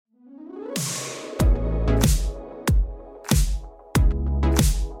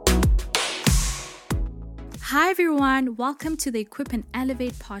Hi everyone, welcome to the Equip and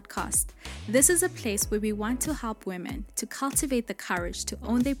Elevate podcast. This is a place where we want to help women to cultivate the courage to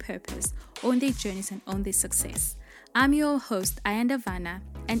own their purpose, own their journeys, and own their success. I'm your host, Ayanda Vanna,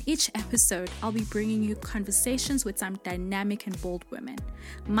 and each episode I'll be bringing you conversations with some dynamic and bold women.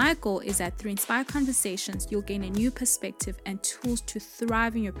 My goal is that through inspired conversations, you'll gain a new perspective and tools to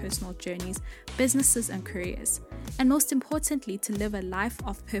thrive in your personal journeys, businesses, and careers. And most importantly, to live a life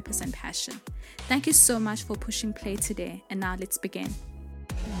of purpose and passion. Thank you so much for pushing play today, and now let's begin.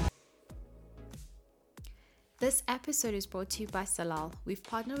 This episode is brought to you by Salal. We've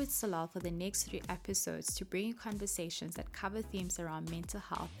partnered with Salal for the next 3 episodes to bring you conversations that cover themes around mental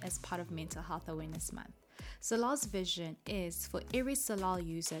health as part of Mental Health Awareness Month. Salal's vision is for every Salal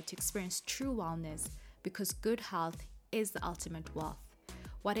user to experience true wellness because good health is the ultimate wealth.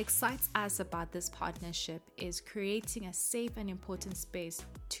 What excites us about this partnership is creating a safe and important space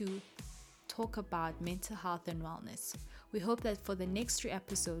to talk about mental health and wellness. We hope that for the next 3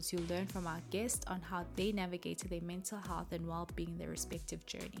 episodes, you'll learn from our guests on how they navigated their mental health and well-being in their respective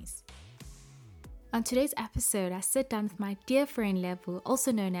journeys. On today's episode, I sit down with my dear friend Lebu,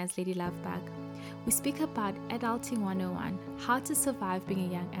 also known as Lady Lovebug. We speak about Adulting 101, how to survive being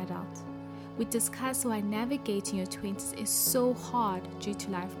a young adult. We discuss why navigating your 20s is so hard due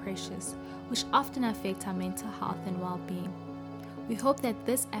to life pressures, which often affect our mental health and well-being. We hope that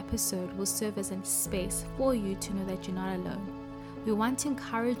this episode will serve as a space for you to know that you're not alone. We want to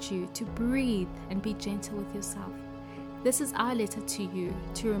encourage you to breathe and be gentle with yourself. This is our letter to you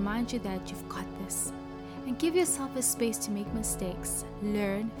to remind you that you've got this. And give yourself a space to make mistakes,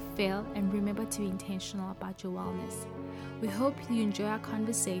 learn, fail, and remember to be intentional about your wellness. We hope you enjoy our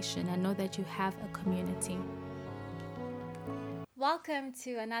conversation and know that you have a community. Welcome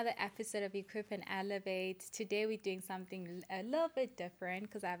to another episode of Equip and Elevate. Today we're doing something a little bit different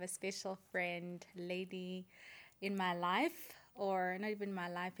because I have a special friend, lady in my life, or not even my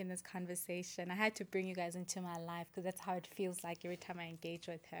life in this conversation. I had to bring you guys into my life because that's how it feels like every time I engage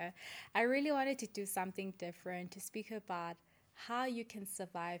with her. I really wanted to do something different to speak about how you can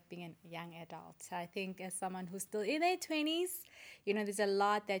survive being a young adult. I think as someone who's still in their 20s, there's a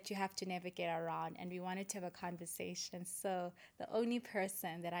lot that you have to navigate around, and we wanted to have a conversation. So the only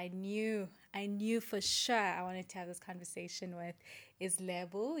person that I knew for sure I wanted to have this conversation with is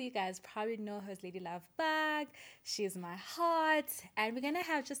Lebu. You guys probably know her as Lady Lovebug. She's my heart, and we're going to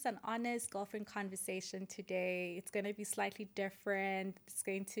have just an honest girlfriend conversation today. It's going to be slightly different. It's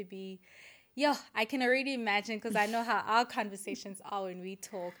going to be I can already imagine because I know how our conversations are when we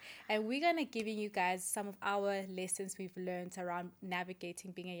talk. And we're going to give you guys some of our lessons we've learned around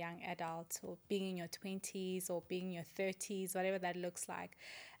navigating being a young adult, or being in your 20s, or being in your 30s, whatever that looks like.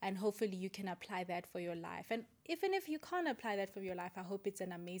 And hopefully you can apply that for your life. And even if you can't apply that for your life, I hope it's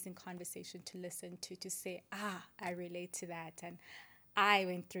an amazing conversation to listen to say, I relate to that. And I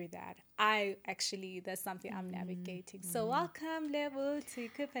went through that. That's something I'm navigating. So welcome, Lebu, to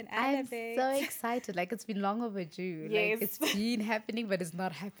Equip and Elevate. I'm so excited. It's been long overdue. Yes. It's been happening, but it's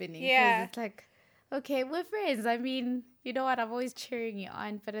not happening. Yeah. It's okay, we're friends. I mean, you know what? I'm always cheering you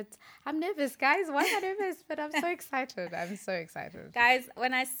on, but I'm nervous, guys. Why am I nervous? But I'm so excited. I'm so excited. Guys,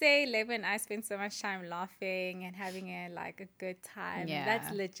 when I say Lebu and I spend so much time laughing and having a good time,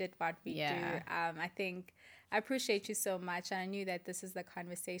 that's legit what we do. I appreciate you so much. And I knew that this is the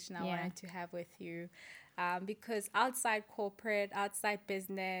conversation I wanted to have with you. Because outside corporate, outside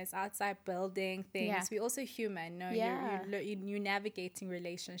business, outside building things, we're also human. You're navigating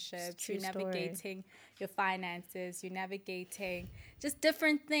relationships, you're navigating your finances, you're navigating just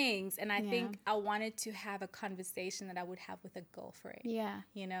different things. And I think I wanted to have a conversation that I would have with a girlfriend.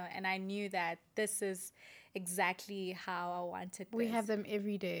 And I knew that this is exactly how I wanted this. We have them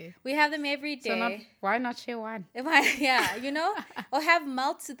every day. So why not share one? Or have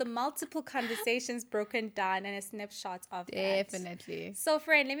the multiple conversations broken down and a snapshot of that. Definitely. So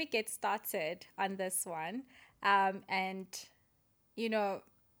friend, let me get started on this one.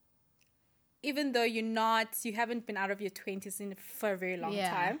 Even though you haven't been out of your 20s for a very long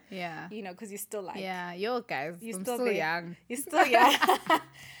time. Yeah. Because you're still yo guys, I'm still young. You're still young.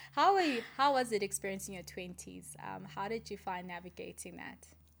 How was it experiencing your 20s? How did you find navigating that?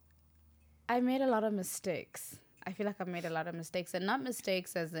 I made a lot of mistakes. I feel like I made a lot of mistakes, and not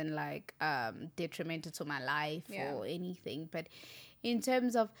mistakes as in detrimental to my life or anything, but in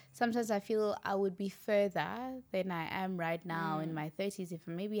terms of sometimes I feel I would be further than I am right now in my 30s if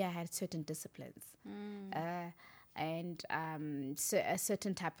maybe I had certain disciplines. And a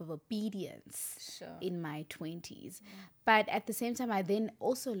certain type of obedience in my 20s. But at the same time, I then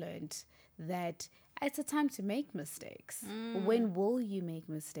also learned that it's a time to make mistakes. When will you make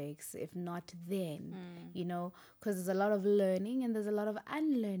mistakes? If not then, you know, because there's a lot of learning and there's a lot of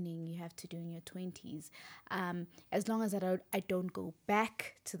unlearning you have to do in your 20s. As long as I don't go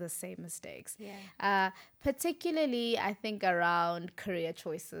back to the same mistakes. Particularly, I think around career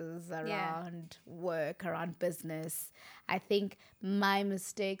choices, around work, around business. I think my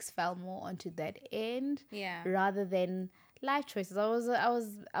mistakes fell more onto that end rather than life choices. I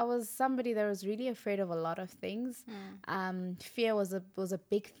was somebody that was really afraid of a lot of things. Fear was a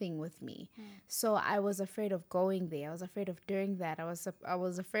big thing with me. So I was afraid of going there. I was afraid of doing that. I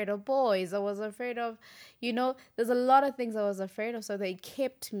was afraid of boys. I was afraid of, you know, there's a lot of things I was afraid of. So that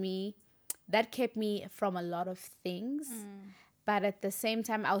kept me from a lot of things. But at the same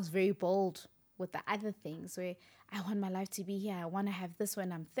time, I was very bold with the other things where I want my life to be here. I want to have this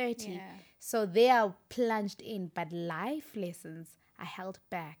when I'm 30. So they are plunged in, but life lessons I held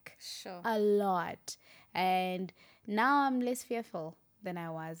back a lot. And now I'm less fearful than I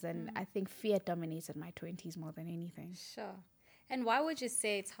was. And I think fear dominated my 20s more than anything. Sure. And why would you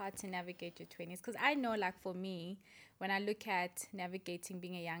say it's hard to navigate your 20s? Because I know, like, for me, when I look at navigating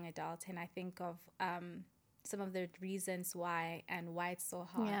being a young adult and I think of some of the reasons why and why it's so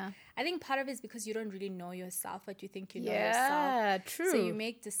hard. I think part of it is because you don't really know yourself, but you think you know yourself. Yeah, true. So you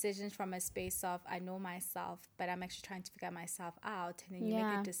make decisions from a space of, I know myself, but I'm actually trying to figure myself out. And then you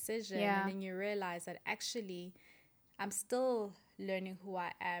make a decision and then you realize that actually I'm still learning who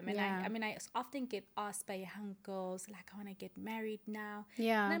I am. And I mean, I often get asked by young girls, like, I want to get married now.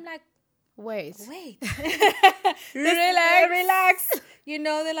 And I'm like, wait. Relax. You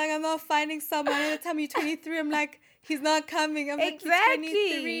know, they're like, I'm not finding someone. Every time you're 23, I'm like, he's not coming. I'm like, you're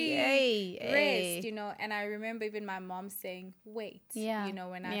 23. Rest, you know. And I remember even my mom saying, wait, you know,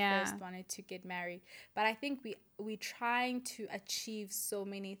 when I first wanted to get married. But I think we're trying to achieve so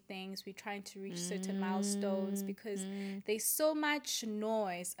many things. We're trying to reach certain milestones because there's so much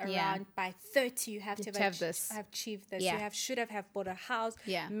noise around. By 30, you have to have achieved this. You should have bought a house,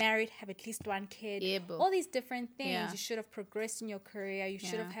 married, have at least one kid. All these different things. You should have progressed in your career. You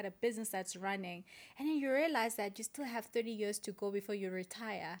should have had a business that's running. And then you realize that you still have 30 years to go before you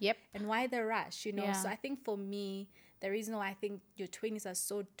retire. And why the rush, you know? So I think for me, the reason why I think your 20s are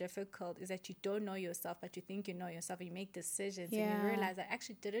so difficult is that you don't know yourself, but you think you know yourself, and you make decisions and you realize I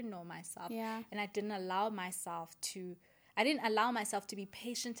actually didn't know myself. And I didn't allow myself to be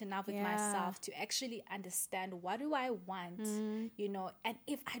patient enough with myself to actually understand what do I want, you know, and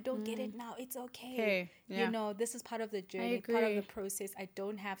if I don't get it now, it's okay. You know, this is part of the journey, part of the process. I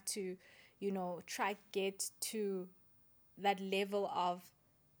don't have to, you know, try get to that level of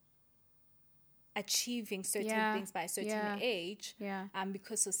achieving certain things by a certain age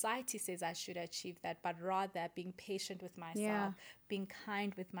because society says I should achieve that, but rather being patient with myself, being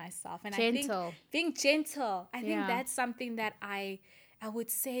kind with myself, and I think being gentle. I think that's something that I would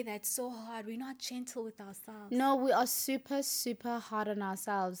say that's so hard. We're not gentle with ourselves. No, we are super, super hard on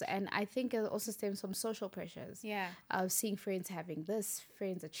ourselves. And I think it also stems from social pressures. Of seeing friends having this,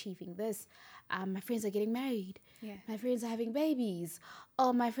 friends achieving this. My friends are getting married. My friends are having babies.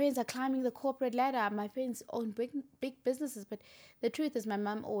 Oh, my friends are climbing the corporate ladder. My friends own big businesses. But the truth is, my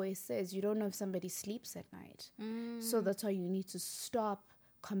mom always says, you don't know if somebody sleeps at night. So that's why you need to stop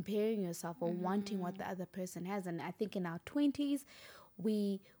comparing yourself or wanting what the other person has. And I think in our 20s,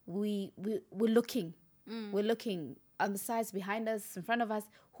 we're looking. We're looking on the sides, behind us, in front of us,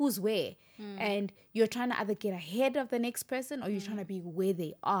 who's where. And you're trying to either get ahead of the next person or you're trying to be where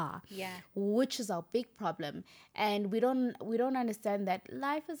they are. Which is our big problem. And we don't understand that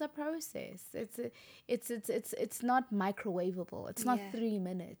life is a process. It's not microwavable. It's not 3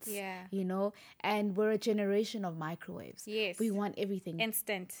 minutes. You know, and we're a generation of microwaves. We want everything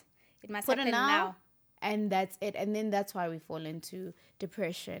instant. It must happen now. And that's it. And then that's why we fall into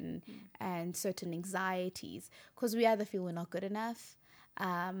depression and certain anxieties. Because we either feel we're not good enough,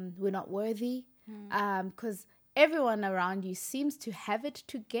 we're not worthy. Because everyone around you seems to have it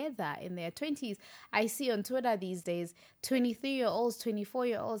together in their 20s. I see on Twitter these days, 23-year-olds,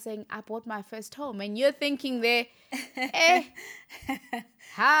 24-year-olds saying, I bought my first home. And you're thinking there,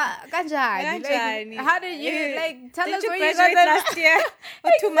 how did you, tell us you where you graduate got last year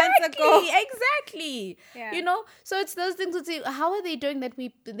or 2 months ago? Exactly. You know, so it's those things to say, how are they doing that?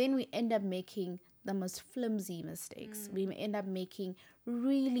 We end up making the most flimsy mistakes. We end up making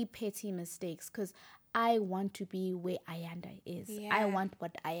really petty mistakes because I want to be where Ayanda is. I want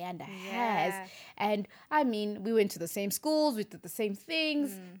what Ayanda has. And I mean, we went to the same schools, we did the same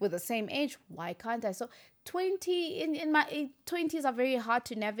things, we're the same age. Why can't I? So in my 20s are very hard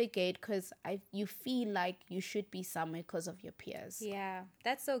to navigate because you feel like you should be somewhere because of your peers. Yeah,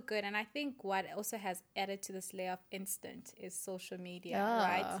 that's so good. And I think what also has added to this layer of instant is social media,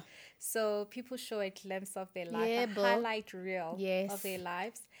 right? So people show a glimpse of their life, a highlight reel of their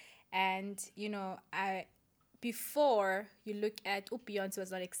lives. And, you know, before you look at, Beyonce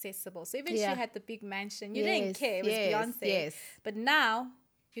was not accessible. So even she had the big mansion, you didn't care. It was Beyonce. Yes. But now,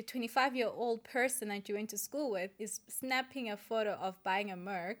 your 25-year-old person that you went to school with is snapping a photo of buying a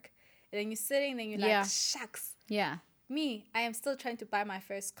Merc. And then you're sitting there and you're like, shucks. Yeah. Me, I am still trying to buy my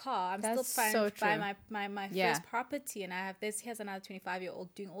first car. I'm still trying to buy my first property. And I have this. Here's another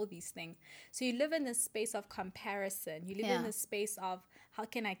 25-year-old doing all these things. So you live in this space of comparison. You live in this space of, how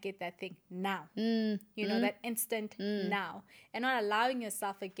can I get that thing now? You know, that instant now. And not allowing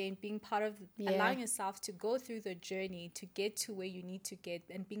yourself, again, being part of, allowing yourself to go through the journey to get to where you need to get,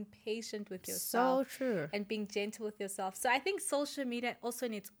 and being patient with yourself. So true. And being gentle with yourself. So I think social media also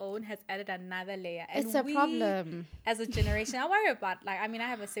on its own has added another layer. And it's a problem. As a generation, I worry about, like, I mean, I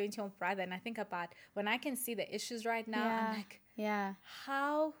have a 17-year-old brother, and I think about when I can see the issues right now, I'm like,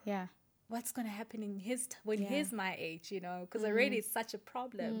 how... what's going to happen in when he's my age, you know, because already it's such a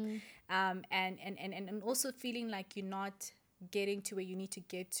problem. And also feeling like you're not getting to where you need to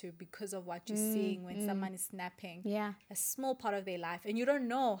get to because of what you're seeing when someone is snapping a small part of their life, and you don't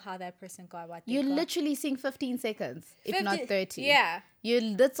know how that person got what they you're got. Literally seeing 15 seconds, if not 30.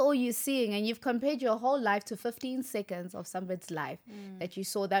 That's all you're seeing, and you've compared your whole life to 15 seconds of somebody's life that you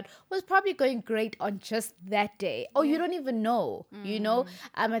saw that was probably going great on just that day. Oh, you don't even know, you know.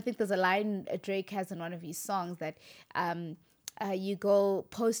 I think there's a line Drake has in one of his songs that you go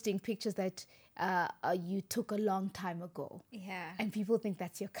posting pictures that you took a long time ago. And people think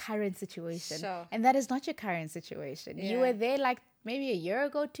that's your current situation. And that is not your current situation. You were there like maybe a year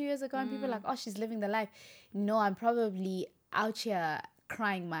ago, 2 years ago, and people are like, oh, she's living the life. No, I'm probably out here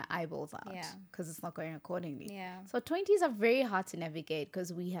crying my eyeballs out because it's not going accordingly. So 20s are very hard to navigate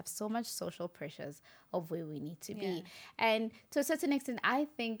because we have so much social pressures of where we need to be. And to a certain extent, I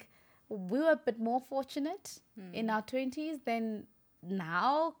think we were a bit more fortunate in our 20s than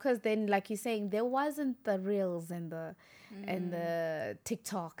now, because then, like you're saying, there wasn't the reels and the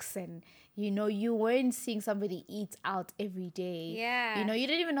TikToks, and you know, you weren't seeing somebody eat out every day. You know, you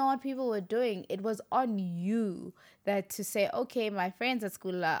didn't even know what people were doing. It was on you that to say, okay, my friends at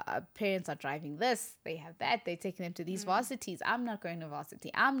school, parents are driving this, they have that, they're taking them to these varsities. I'm not going to varsity.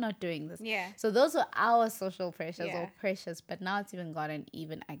 I'm not doing this. So those were our social pressures or pressures, but now it's even gotten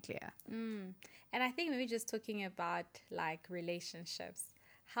even uglier. And I think maybe just talking about like relationships.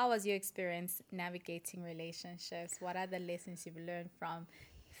 How was your experience navigating relationships? What are the lessons you've learned from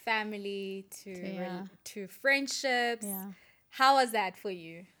family to friendships? How was that for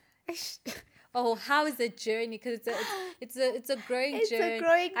you? Oh, how is the journey? Because it's a growing journey.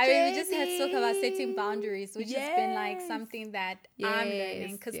 I mean, we just had to talk about setting boundaries, which has been like something that I'm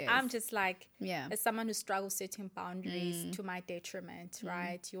learning. Because I'm just like, as someone who struggles setting boundaries to my detriment,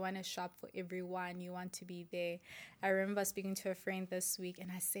 right? You want to shop for everyone. You want to be there. I remember speaking to a friend this week, and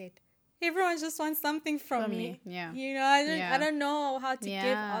I said, everyone just wants something from me. You know, I don't know how to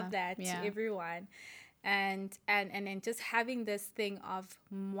give of that to everyone. And just having this thing of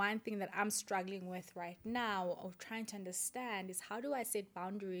one thing that I'm struggling with right now, or trying to understand, is how do I set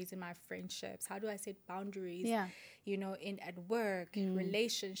boundaries in my friendships? How do I set boundaries, you know, at work,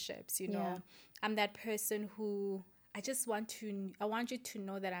 relationships, you know? I'm that person who I want you to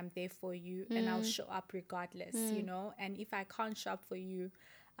know that I'm there for you, and I'll show up regardless, you know? And if I can't show up for you,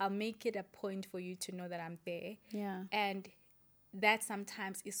 I'll make it a point for you to know that I'm there. And that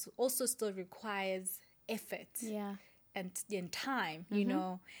sometimes is also still requires effort and time, you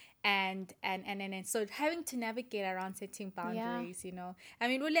know, and so having to navigate around setting boundaries, you know. I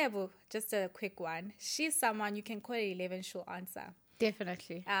mean, Ulebu, just a quick one. She's someone you can call at 11, she'll answer.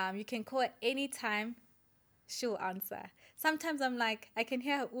 Definitely. You can call at any time, she'll answer. Sometimes I'm like, I can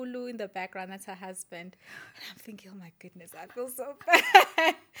hear her Ulu in the background. That's her husband. And I'm thinking, oh my goodness, I feel so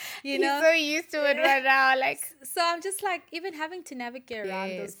bad. You know? He's so used to it right now. Like, so I'm just like, even having to navigate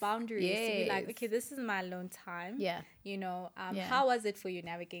around those boundaries to be like, okay, this is my alone time. You know, how was it for you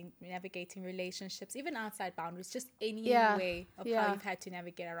navigating relationships, even outside boundaries, just any way of how you've had to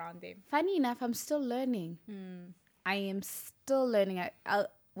navigate around them? Funny enough, I'm still learning. I am still learning.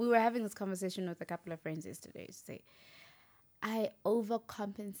 We were having this conversation with a couple of friends yesterday to say, I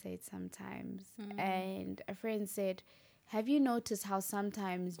overcompensate sometimes. And a friend said, have you noticed how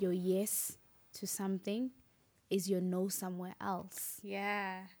sometimes your yes to something is your no somewhere else?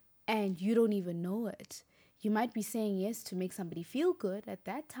 And you don't even know it. You might be saying yes to make somebody feel good at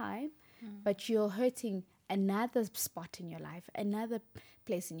that time, but you're hurting another spot in your life, another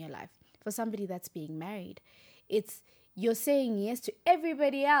place in your life for somebody that's being married. You're saying yes to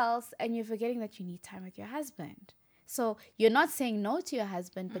everybody else and you're forgetting that you need time with your husband. So you're not saying no to your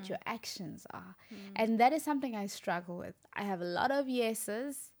husband, but your actions are. And that is something I struggle with. I have a lot of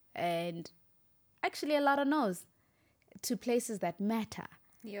yeses and actually a lot of no's to places that matter.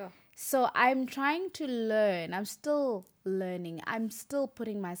 Yeah. So I'm trying to learn. I'm still learning. I'm still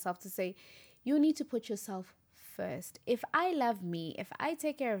putting myself to say, you need to put yourself first. If I love me, if I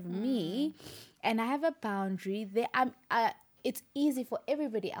take care of me and I have a boundary, it's easy for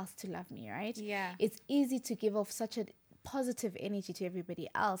everybody else to love me, right? Yeah. It's easy to give off such a positive energy to everybody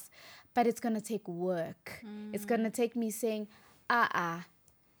else, but it's going to take work. It's going to take me saying, I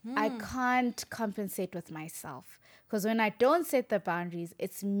can't compensate with myself. Because when I don't set the boundaries,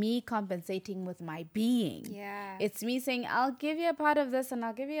 it's me compensating with my being. Yeah. It's me saying, I'll give you a part of this and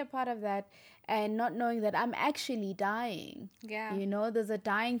I'll give you a part of that, and not knowing that I'm actually dying. Yeah. You know, there's a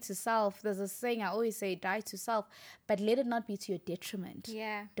dying to self. There's a saying I always say, die to self, but let it not be to your detriment.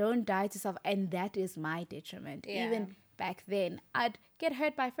 Yeah. Don't die to self. And that is my detriment. Yeah. Even back then, I'd get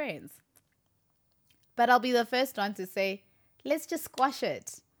hurt by friends. But I'll be the first one to say, let's just squash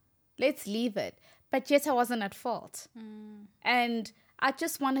it. Let's leave it. But yet I wasn't at fault. And I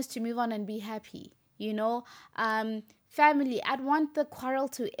just want us to move on and be happy. You know, family, I'd want the quarrel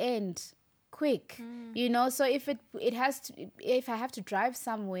to end quick. You know, so if if I have to drive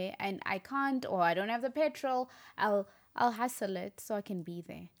somewhere and I can't, or I don't have the petrol, I'll hustle it so I can be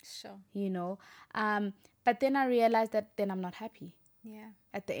there. Sure. You know, but then I realized that then I'm not happy. Yeah.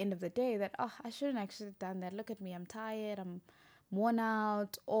 At the end of the day, that, I shouldn't actually have done that. Look at me, I'm tired, I'm worn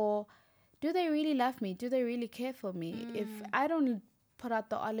out. Or do they really love me? Do they really care for me? If I don't put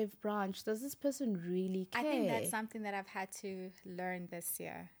out the olive branch, does this person really care? I think that's something that I've had to learn this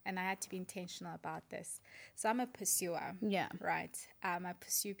year, and I had to be intentional about this. So I'm a pursuer. Yeah. Right. I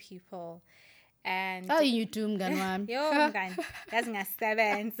pursue people. And you do, Mganwam. That's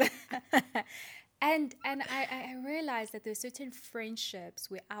ngasebenza. And I realized that there's certain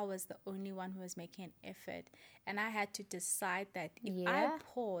friendships where I was the only one who was making an effort. And I had to decide that if I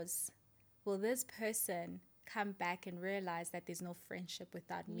pause, will this person come back and realize that there's no friendship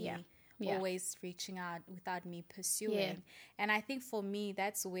without me always reaching out, without me pursuing? Yeah. And I think for me,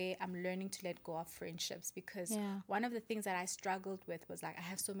 that's where I'm learning to let go of friendships, because one of the things that I struggled with was like, I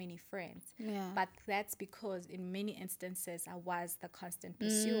have so many friends. Yeah. But that's because in many instances, I was the constant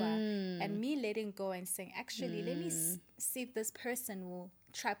pursuer. And me letting go and saying, actually, let me see if this person will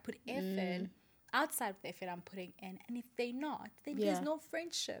try put effort outside of the effort I'm putting in. And if they're not, then there's no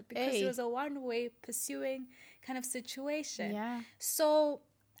friendship, because it was a one-way pursuing kind of situation. Yeah. So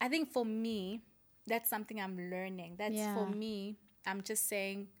I think for me, that's something I'm learning. That's for me, I'm just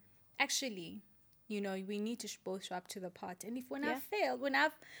saying, actually, you know, we need to both show up to the part. And if when I failed, when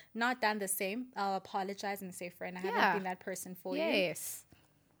I've not done the same, I'll apologize and say, friend, I haven't been that person for you. Yes.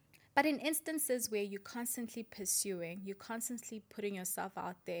 But in instances where you're constantly pursuing, you're constantly putting yourself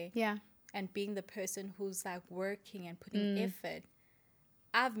out there. Yeah. And being the person who's like working and putting effort,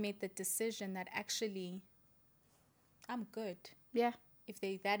 I've made the decision that actually I'm good. Yeah. If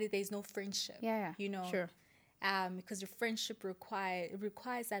there's no friendship. Yeah. You know. Sure. Because your friendship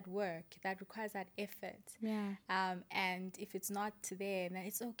requires that work, that requires that effort. Yeah. And if it's not there, then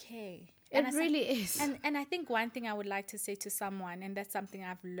it's okay. It really is. And I think one thing I would like to say to someone, and that's something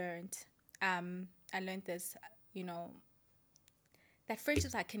I've learned. I learned this, you know, that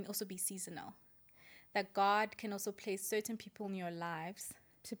friendships can also be seasonal. That God can also place certain people in your lives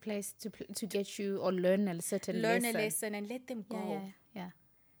to get you or learn a lesson and let them go. Yeah.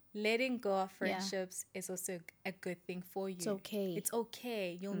 Letting go of friendships is also a good thing for you. It's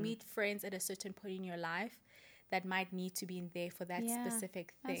okay. You'll meet friends at a certain point in your life that might need to be in there for that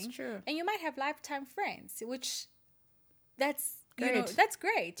specific thing. That's true. And you might have lifetime friends, which that's great. You know, that's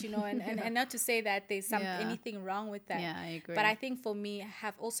great, you know, and not to say that there's anything wrong with that. Yeah, I agree. But I think for me, I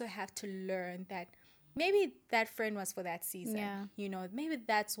have to learn that maybe that friend was for that season. Yeah. You know, maybe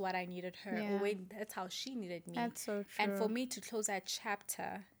that's what I needed her, or maybe that's how she needed me. That's so true. And for me to close that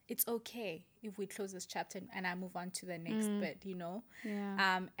chapter, it's okay if we close this chapter and I move on to the next bit, you know?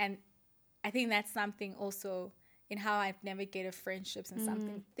 Yeah. And I think that's something also in how I've navigated friendships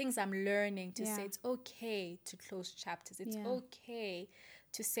and things I'm learning to say it's okay to close chapters. It's okay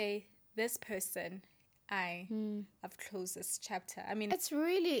to say, this person, I've closed this chapter. I mean,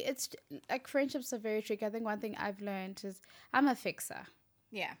 it's like friendships are very tricky. I think one thing I've learned is I'm a fixer.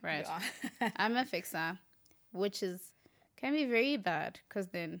 Yeah. Right. I'm a fixer, which can be very bad, because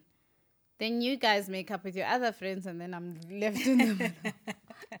then you guys make up with your other friends and then I'm left in the middle.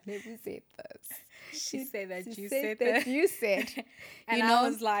 Let me say this. She said that She you said said that that. you said. And you I know?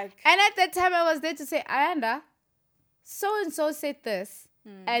 was like, And at that time, I was there to say, Ayanda, so and so said this,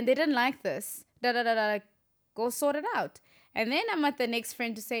 and they didn't like this. Da da da da. Go sort it out. And then I'm at the next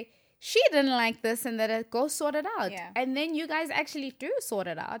friend to say, she didn't like this, and that go sort it out. Yeah. And then you guys actually do sort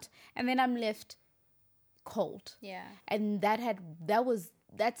it out, and then I'm left cold. yeah. And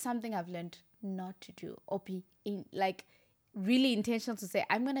that's something I've learned not to do, or be in, like, really intentional to say,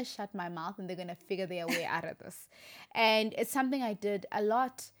 I'm gonna shut my mouth and they're gonna figure their way out of this. And it's something I did a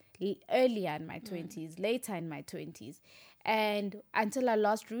lot earlier in my 20s, later in my 20s, and until I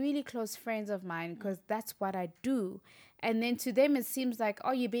lost really close friends of mine, because that's what I do. And then to them it seems like,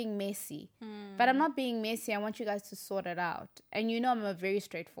 oh, you're being messy. But I'm not being messy. I want you guys to sort it out. And I'm a very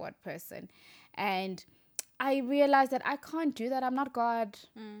straightforward person, and I realized that I can't do that. I'm not God.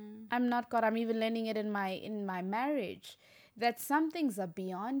 I'm not God. I'm even learning it in my marriage, that some things are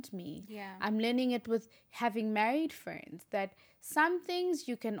beyond me. Yeah. I'm learning it with having married friends, that some things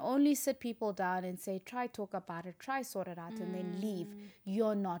you can only sit people down and say, try talk about it, try sort it out, and then leave.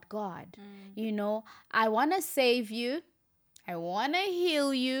 You're not God. I want to save you. I want to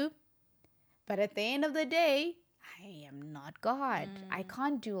heal you. But at the end of the day, I am not God. I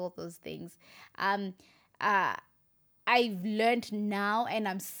can't do all those things. I've learned now, and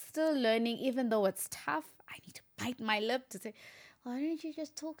I'm still learning, even though it's tough. I need to bite my lip to say, why don't you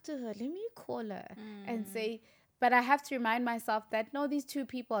just talk to her? Let me call her and say, but I have to remind myself that, no, these two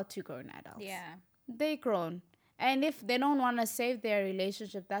people are two grown adults. Yeah. They're grown. And if they don't want to save their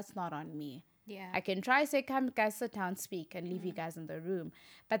relationship, that's not on me. Yeah. I can try say, come guys, sit down, speak, and leave you guys in the room.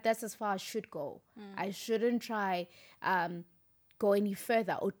 But that's as far as I should go. I shouldn't try go any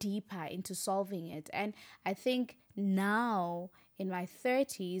further or deeper into solving it. And I think now in my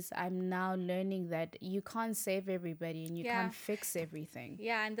 30s, I'm now learning that you can't save everybody and you can't fix everything.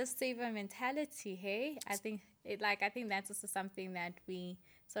 Yeah, and this saver mentality, hey, I think that's also something that we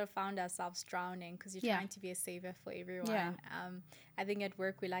sort of found ourselves drowning, because you're trying to be a saver for everyone. Yeah. I think at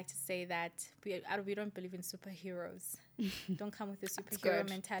work we like to say that we don't believe in superheroes. Don't come with a superhero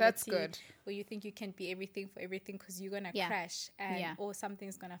mentality. That's good. Where you think you can be everything for everything, because you're gonna crash or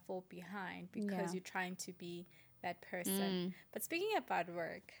something's gonna fall behind because you're trying to be that person. But speaking about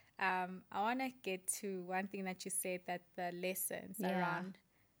work, I want to get to one thing that you said, that the lessons around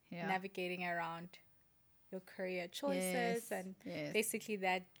navigating around your career choices and basically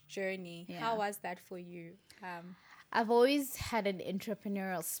that journey. How was that for you? I've always had an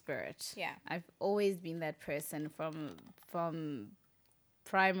entrepreneurial spirit. Yeah. I've always been that person from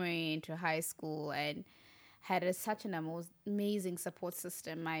primary into high school, and had such an amazing support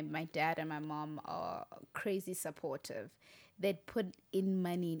system. My dad and my mom are crazy supportive. They'd put in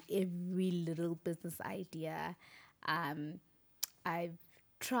money in every little business idea. I've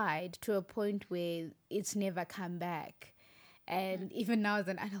tried to a point where it's never come back. And even now as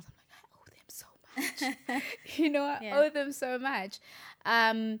an adult, I'm like, I owe them so much. I owe them so much.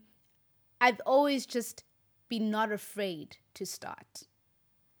 I've always just been not afraid to start.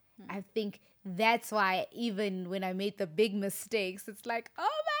 I think that's why even when I made the big mistakes, it's like, oh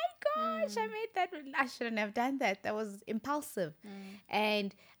my gosh, I made that. I shouldn't have done that. That was impulsive.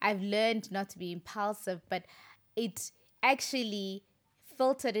 And I've learned not to be impulsive, but it actually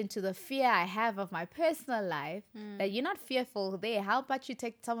filtered into the fear I have of my personal life, that you're not fearful there. How about you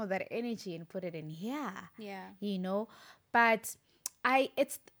take some of that energy and put it in here? Yeah. But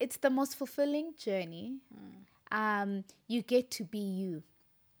it's the most fulfilling journey. You get to be you.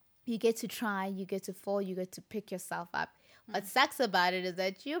 You get to try, you get to fall, you get to pick yourself up. What sucks about it is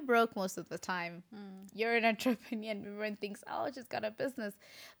that you're broke most of the time. You're an entrepreneur and everyone thinks, oh, I just got a business.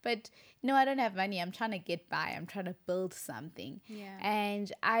 But no, I don't have money. I'm trying to get by. I'm trying to build something. Yeah.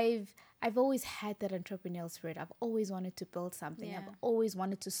 And I've always had that entrepreneurial spirit. I've always wanted to build something. Yeah. I've always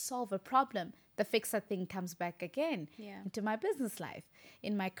wanted to solve a problem. The fixer thing comes back again into my business life.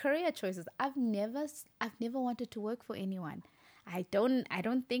 In my career choices, I've never wanted to work for anyone. I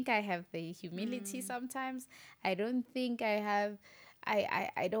don't think I have the humility sometimes. I don't think I have,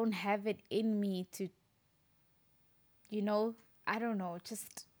 I don't have it in me to, I don't know,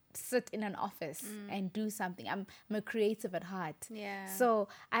 just sit in an office and do something. I'm a creative at heart. Yeah. So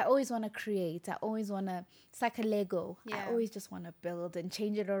I always want to create. I always want to, it's like a Lego. Yeah. I always just want to build and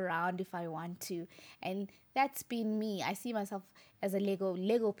change it around if I want to. And that's been me. I see myself as a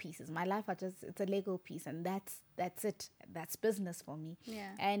Lego pieces. My life it's a Lego piece, and that's it. That's business for me. Yeah.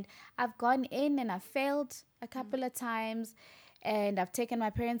 And I've gone in and I've failed a couple of times, and I've taken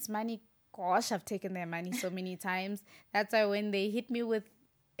my parents' money. Gosh, I've taken their money so many times. That's why when they hit me with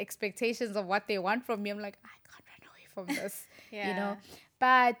expectations of what they want from me, I'm like, I can't run away from this.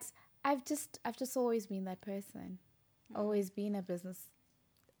 But I've just always been that person. Always been a business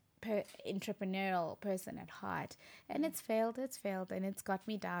entrepreneurial person at heart, and it's failed, and it's got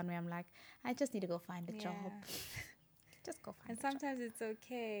me down where I'm like, I just need to go find a job. Just go find and sometimes it's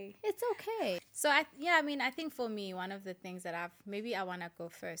okay. It's okay. So I think for me, one of the things that I want to go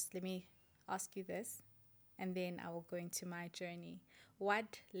first. Let me ask you this, and then I will go into my journey.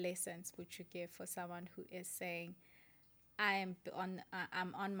 What lessons would you give for someone who is saying, I'm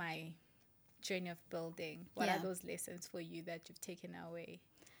on my journey of building? What are those lessons for you that you've taken away?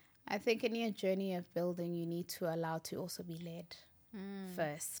 I think in your journey of building, you need to allow to also be led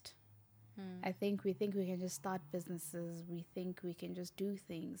first. I think we can just start businesses. We think we can just do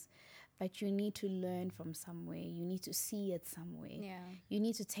things. But you need to learn from somewhere. You need to see it somewhere. Yeah. You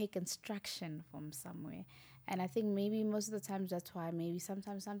need to take instruction from somewhere. And I think maybe most of the times that's why maybe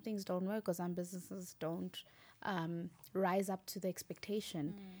sometimes some things don't work, or some businesses don't rise up to the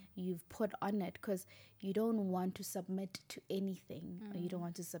expectation you've put on it, because you don't want to submit to anything, or you don't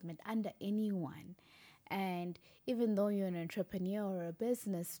want to submit under anyone. And even though you're an entrepreneur or a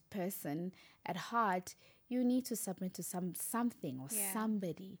business person at heart, you need to submit to something or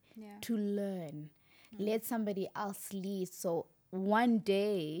somebody to learn. Let somebody else lead. So one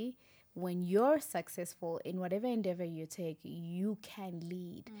day, when you're successful in whatever endeavor you take, you can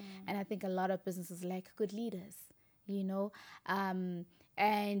lead. And I think a lot of businesses lack good leaders,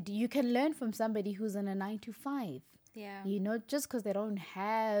 and you can learn from somebody who's in a 9-to-5. Yeah. Just because they don't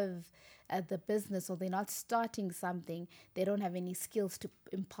have the business, or they're not starting something, they don't have any skills to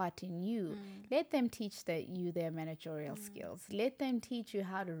impart in you. Let them teach you their managerial skills. Let them teach you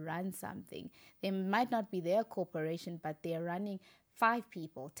how to run something. They might not be their corporation, but they're running 5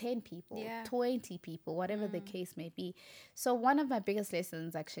 people, 10 people, 20 people, whatever the case may be. So one of my biggest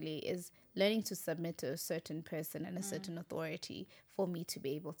lessons actually is learning to submit to a certain person and a certain authority for me to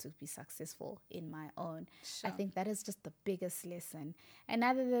be able to be successful in my own. Sure. I think that is just the biggest lesson. And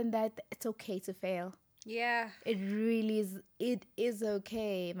other than that, it's okay to fail. Yeah. It really is. It is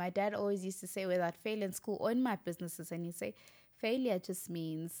okay. My dad always used to say, without fail in school or in my businesses, and he'd say, fail just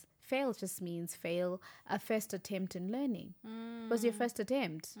means fail a first attempt in learning. It was your first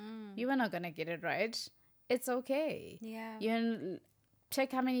attempt. You were not going to get it right. It's okay. Yeah.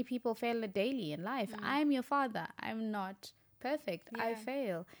 Check how many people fail daily in life. I'm your father. I'm not perfect. Yeah. I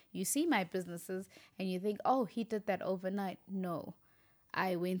fail. You see my businesses and you think, oh, he did that overnight. No.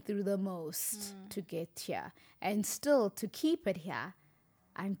 I went through the most to get here. And still, to keep it here,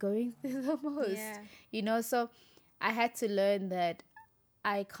 I'm going through the most. Yeah. So I had to learn that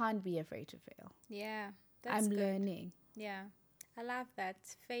I can't be afraid to fail. Yeah. I'm learning. Yeah. I love that.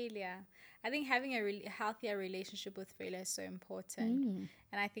 Failure. I think having a healthier relationship with failure is so important.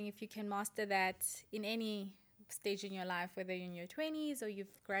 And I think if you can master that in any stage in your life, whether you're in your 20s or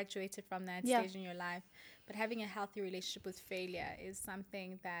you've graduated from that stage in your life, but having a healthy relationship with failure is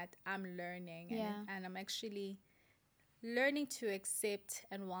something that I'm learning. And I'm actually learning to accept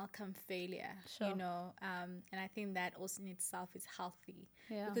and welcome failure, and I think that also in itself is healthy,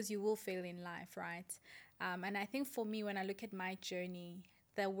 because you will fail in life, right? And I think for me, when I look at my journey,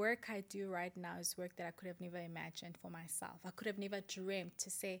 the work I do right now is work that I could have never imagined for myself. I could have never dreamt to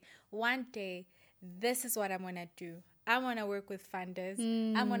say, one day, this is what I'm going to do. I want to work with funders.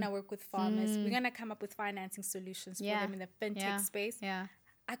 I'm going to work with farmers. We're going to come up with financing solutions for them in the fintech space.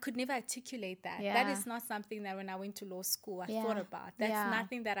 I could never articulate that. That is not something that when I went to law school, I thought about. That's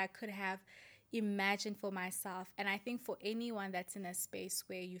nothing that I could have imagined for myself. And I think for anyone that's in a space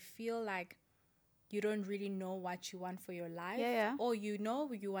where you feel like you don't really know what you want for your life, or you're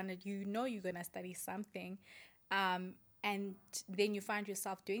going to study something, and then you find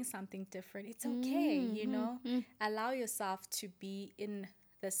yourself doing something different, it's okay, Allow yourself to be in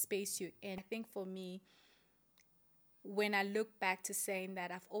the space you're in. I think for me, when I look back to saying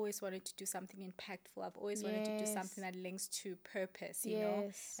that I've always wanted to do something impactful, I've always wanted to do something that links to purpose, you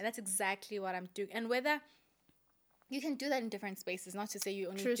know, and that's exactly what I'm doing. And whether you can do that in different spaces, not to say you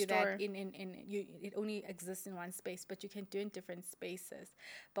only do that it only exists in one space, but you can do it in different spaces.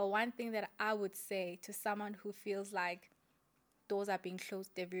 But one thing that I would say to someone who feels like doors are being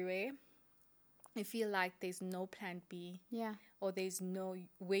closed everywhere, you feel like there's no plan B, or there's no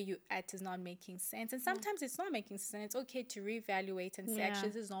where you at is not making sense, and sometimes it's not making sense. It's okay to reevaluate and say, actually,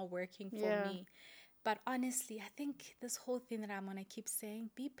 this is not working for me. But honestly, I think this whole thing that I'm gonna keep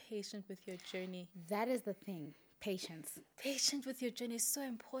saying, be patient with your journey. That is the thing. Patience with your journey is so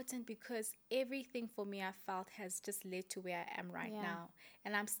important, because everything for me I felt has just led to where I am right now,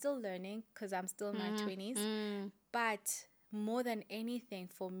 and I'm still learning because I'm still in my 20s. But more than anything,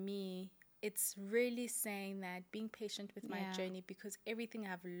 for me, it's really saying that being patient with my journey, because everything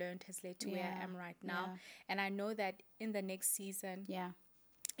I've learned has led to where I am right now. And I know that in the next season,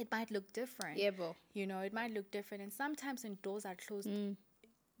 it might look different. You know, it might look different. And sometimes when doors are closed,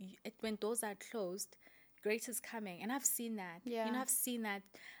 grace is coming. And I've seen that. You know, I've seen that.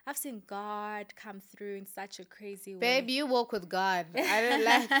 I've seen God come through in such a crazy way. Babe, you walk with God. I don't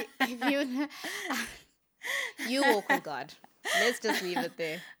like if you... You walk with God. Let's just leave it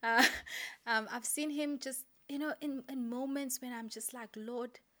there. I've seen him just, you know, in moments when I'm just like,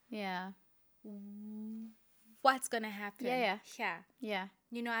 Lord, what's going to happen? Yeah.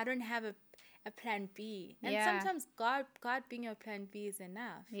 You know, I don't have a plan B. And sometimes God being your plan B is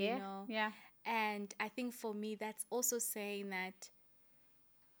enough, you know? And I think for me, that's also saying that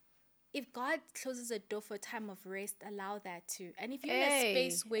if God closes a door for a time of rest, allow that too. And if you're in a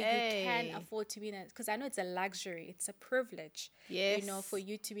space where you can afford to be in because I know it's a luxury, it's a privilege, you know, for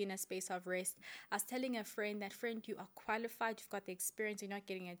you to be in a space of rest. I was telling a friend, you are qualified, you've got the experience, you're not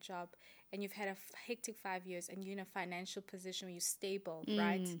getting a job, and you've had a hectic 5 years, and you're in a financial position where you're stable,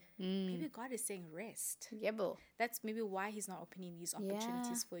 right? Maybe God is saying rest. That's maybe why he's not opening these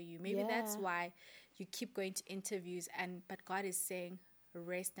opportunities for you. Maybe that's why you keep going to interviews, but God is saying,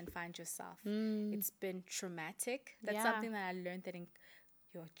 rest and find yourself. It's been traumatic. That's something that I learned, that in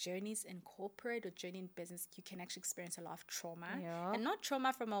your journeys in corporate or journey in business, you can actually experience a lot of trauma, and not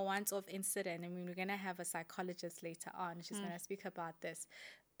trauma from a once-off incident. I mean, we're going to have a psychologist later on. She's going to speak about this,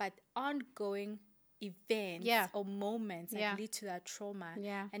 but ongoing events or moments that lead to that trauma.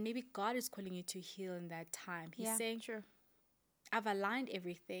 And maybe God is calling you to heal in that time. He's saying, I've aligned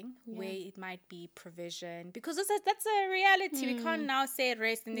everything where it might be provision, because that's a reality. We can't now say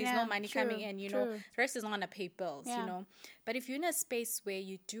rest and there's no money coming in, you know. Rest is not going to pay bills, you know. But if you're in a space where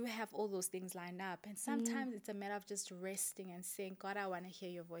you do have all those things lined up, and sometimes it's a matter of just resting and saying, God, I want to hear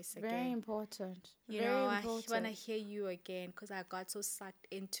your voice again. Very important. I want to hear you again, because I got so sucked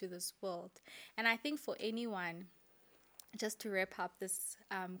into this world. And I think for anyone, just to wrap up this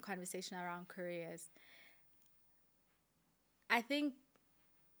conversation around careers, I think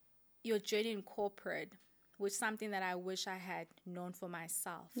your journey in corporate, which is something that I wish I had known for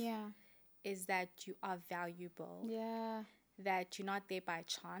myself, is that you are valuable. That you're not there by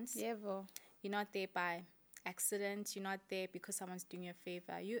chance. You're not there by accident. You're not there because someone's doing you a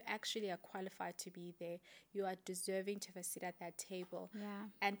favor. You actually are qualified to be there. You are deserving to have a seat at that table.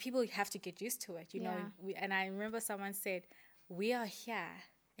 And people have to get used to it, you know. And I remember someone said, we are here,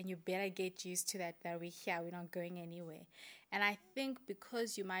 and you better get used to that we're here. We're not going anywhere. And I think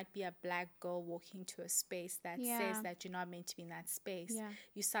because you might be a black girl walking to a space that says that you're not meant to be in that space,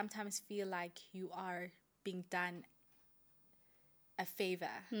 you sometimes feel like you are being done a favor.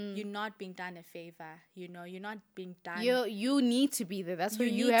 You're not being done a favor. You know, you're not being done. You need to be there. That's where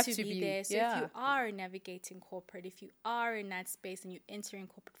you have to be there. So if you are navigating corporate, if you are in that space and you're entering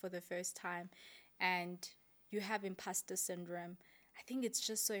corporate for the first time and you have imposter syndrome, I think it's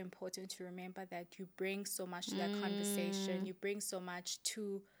just so important to remember that you bring so much to that conversation. You bring so much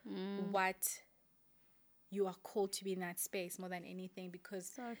to what you are called to be in that space more than anything.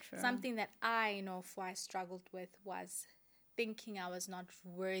 Because something that I struggled with was thinking I was not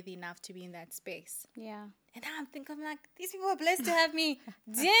worthy enough to be in that space. And now I'm like, these people are blessed to have me.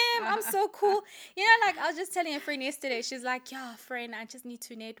 Damn, I'm so cool. You know, like I was just telling a friend yesterday, she's like, yeah, friend, I just need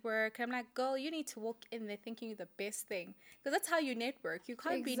to network. And I'm like, girl, you need to walk in there thinking you're the best thing. Because that's how you network. You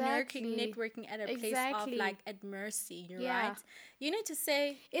can't be networking at a place of like at mercy, right? You need to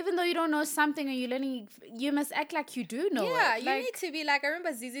say, even though you don't know something and you're learning, you must act like you do know it. You need to be like, I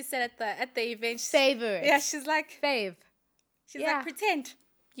remember Zizi said at the event. Favor. Yeah, she's like, fave. She's like, pretend.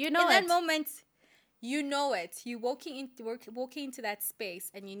 You know in that moment, you know it. You're walking into that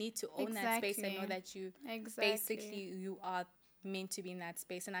space, and you need to own that space and know that you basically you are meant to be in that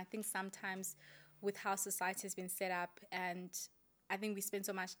space. And I think sometimes with how society has been set up, and I think we spend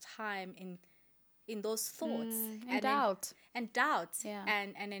so much time in those thoughts and doubt,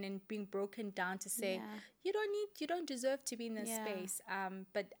 and then in being broken down to say you don't deserve to be in this space.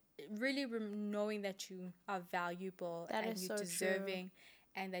 But really knowing that you are valuable and you're deserving. True.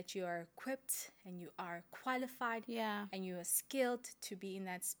 And that you are equipped and you are qualified and you are skilled to be in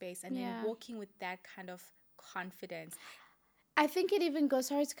that space, and then walking with that kind of confidence. I think it even goes,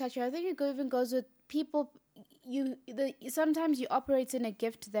 sorry to cut you, I think it even goes with people, sometimes you operate in a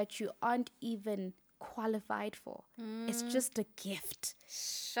gift that you aren't even qualified for. It's just a gift.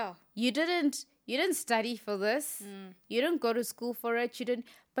 Sure. You didn't study for this. You didn't go to school for it.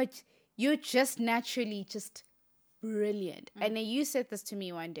 But you're just naturally just brilliant. And then you said this to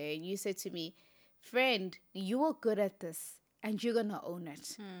me one day, and you said to me, friend, you are good at this. and you're gonna own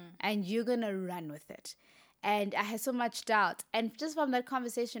it, and you're gonna run with it. And I had so much doubt, and just from that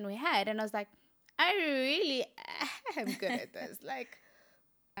conversation we had, and I was like, I really am good at this. Like,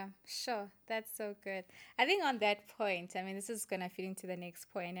 sure, that's so good. I think on that point, I mean, this is gonna fit into the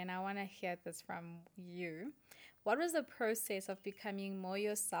next point, and I want to hear this from you. What was the process of becoming more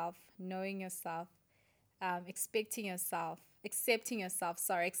yourself, knowing yourself, accepting yourself,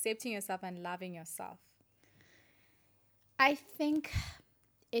 and loving yourself? I think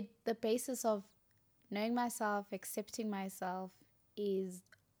the basis of knowing myself, accepting myself, is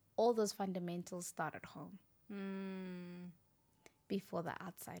all those fundamentals start at home before the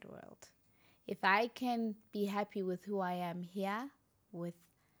outside world. If I can be happy with who I am here, with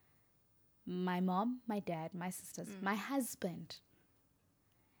my mom, my dad, my sisters, my husband,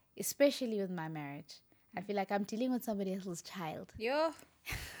 especially with my marriage, I feel like I'm dealing with somebody else's child.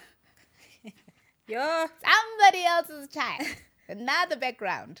 Somebody else's child. Another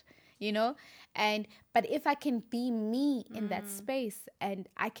background, but if I can be me in that space, and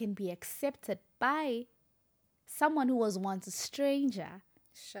I can be accepted by someone who was once a stranger,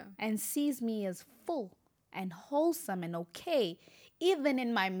 and sees me as full and wholesome and okay, even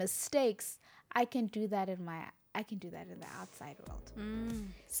in my mistakes, I can do that in the outside world.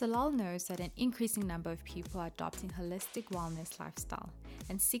 Salal knows that an increasing number of people are adopting holistic wellness lifestyle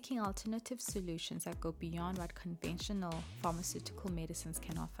and seeking alternative solutions that go beyond what conventional pharmaceutical medicines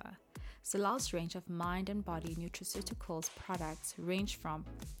can offer. Salal's range of mind and body nutraceuticals products range from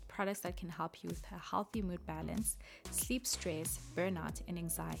products that can help you with a healthy mood balance, sleep stress, burnout, and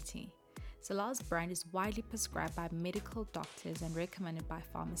anxiety. Salal's brand is widely prescribed by medical doctors and recommended by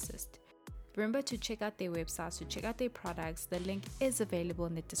pharmacists. Remember to check out their website, to check out their products. The link is available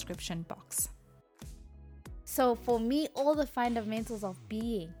in the description box. So for me, all the fundamentals of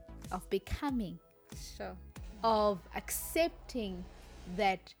being, of becoming, of accepting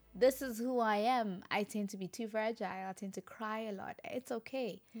that this is who I am. I tend to be too fragile. I tend to cry a lot. It's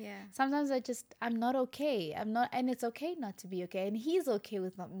okay. Yeah. Sometimes I'm not okay. And it's okay not to be okay. And he's okay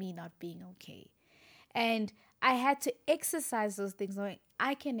with me not being okay. And I had to exercise those things, knowing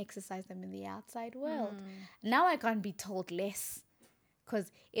I can exercise them in the outside world. Now I can't be told less.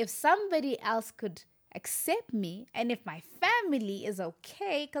 Because if somebody else could accept me, and if my family is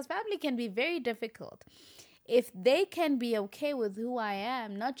okay, because family can be very difficult, if they can be okay with who I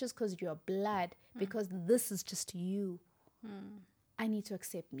am, not just because you're blood, because this is just you, I need to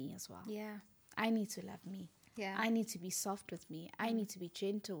accept me as well. Yeah. I need to love me. Yeah. I need to be soft with me. I need to be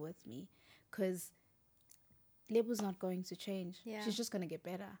gentle with me, because Lebu's not going to change. Yeah. She's just going to get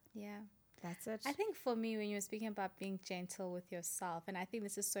better. Yeah. That's it. I think for me, when you were speaking about being gentle with yourself, and I think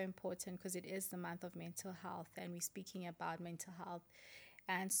this is so important because it is the month of mental health, and we're speaking about mental health,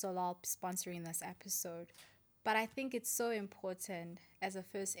 and Salal sponsoring this episode. But I think it's so important as a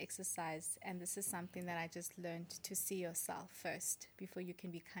first exercise, and this is something that I just learned, to see yourself first before you can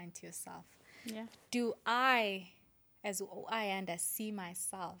be kind to yourself. Yeah. Do I, as I am, see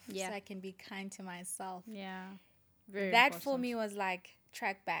myself, Yeah. so I can be kind to myself? Yeah. Very that important. for me was like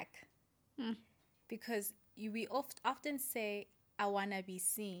track back. Because we often say, I want to be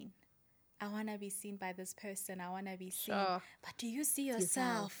seen. I want to be seen by this person. I want to be seen. Sure. But do you see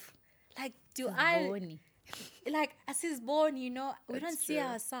yourself? Like, Bony. Like, as is born, we That's don't see true.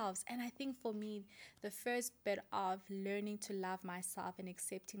 ourselves. And I think for me, the first bit of learning to love myself and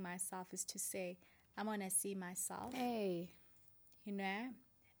accepting myself is to say, I want to see myself. Hey.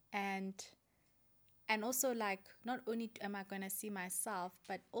 And also, like, not only am I going to see myself,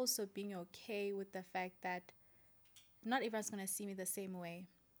 but also being okay with the fact that not everyone's going to see me the same way.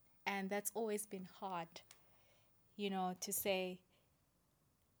 And that's always been hard, to say,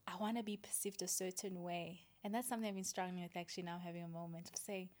 I want to be perceived a certain way. And that's something I've been struggling with, actually, now, having a moment of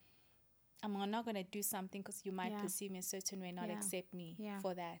saying, I'm not going to do something because you might perceive me a certain way, not accept me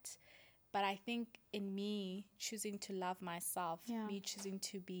for that. But I think in me choosing to love myself, me choosing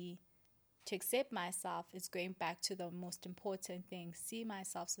to accept myself, is going back to the most important thing. See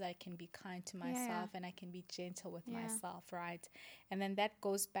myself so that I can be kind to myself and I can be gentle with myself, right? And then that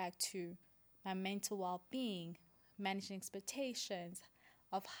goes back to my mental well-being, managing expectations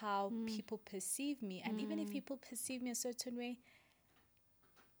of how people perceive me. And even if people perceive me a certain way,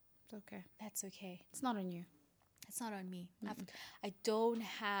 It's okay. that's okay. It's not on you. It's not on me. I don't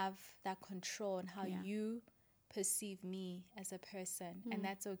have that control on how you perceive me as a person, and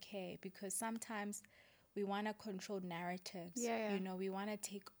that's okay, because sometimes we want to control narratives. We want to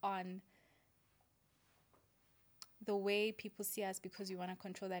take on the way people see us because we want to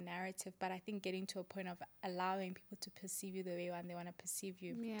control that narrative. But I think getting to a point of allowing people to perceive you the way they want to perceive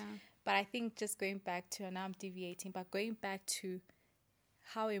you. Yeah. But I think just going back to, and now I'm deviating, but going back to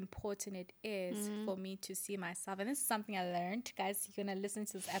how important it is for me to see myself. And this is something I learned. Guys, you're going to listen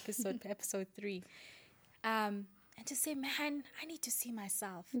to this episode, episode 3. And to say, man, I need to see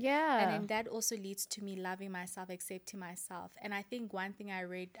myself. Yeah. And then that also leads to me loving myself, accepting myself. And I think one thing I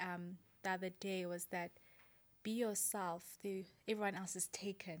read the other day was that be yourself. Everyone else is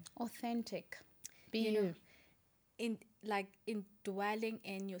taken. Authentic. Be you. Know, in dwelling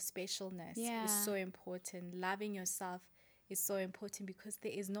in your specialness is so important. Loving yourself is so important because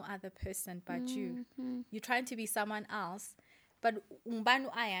there is no other person but you. You're trying to be someone else, but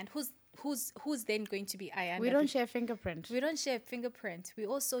umbanu ayan, who's then going to be ayan? We don't share fingerprint. We don't share fingerprint. We're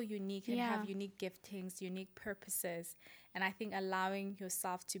also unique and have unique giftings, unique purposes. And I think allowing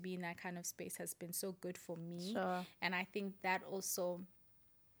yourself to be in that kind of space has been so good for me. Sure. And I think that also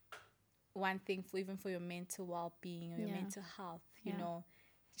one thing even for your mental well-being or your mental health, you know,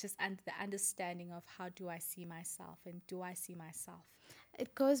 just the understanding of how do I see myself and do I see myself?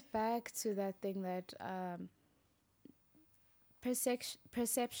 It goes back to that thing that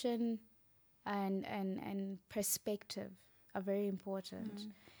perception and perspective are very important.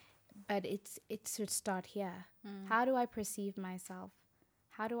 But it should start here. How do I perceive myself?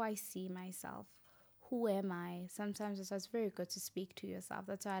 How do I see myself? Who am I? Sometimes it's very good to speak to yourself.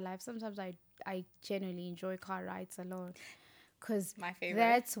 That's why I like. Sometimes I genuinely enjoy car rides alone. Because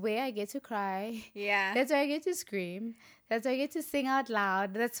that's where I get to cry. Yeah. That's where I get to scream. That's where I get to sing out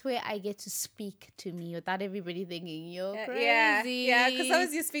loud. That's where I get to speak to me without everybody thinking, you're crazy. Yeah, because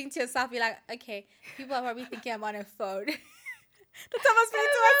sometimes you speak to yourself, you're like, okay, people are probably thinking I'm on a phone. That's how I'm speaking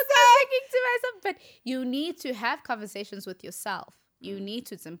to myself. But you need to have conversations with yourself. You need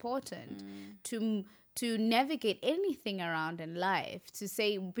to. It's important to navigate anything around in life. To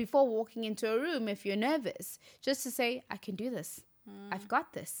say before walking into a room, if you're nervous, just to say, I can do this. I've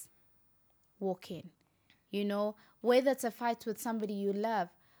got this. Walk in. You know, whether it's a fight with somebody you love.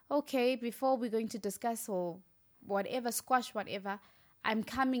 Okay, before we're going to discuss or whatever, squash whatever, I'm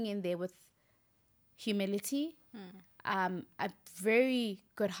coming in there with humility, a very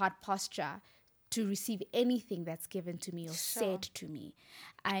good heart posture to receive anything that's given to me or said to me.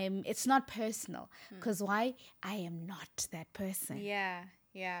 It's not personal because why? I am not that person. Yeah.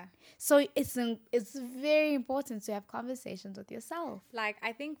 So it's very important to have conversations with yourself. Like,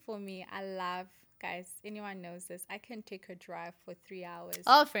 I think for me, I love, guys, anyone knows this, I can take a drive for 3 hours.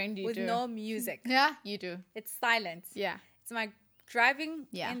 Oh, friend, you with do. With no music. Yeah, you do. It's silence. Yeah. It's my driving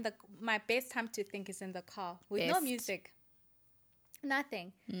in my best time to think is in the car with no music.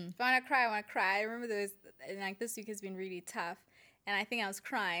 Nothing. If I want to cry, I want to cry. I remember this week has been really tough. And I think I was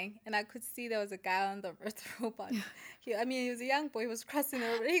crying. And I could see there was a guy on the robot. He was a young boy. He was crossing the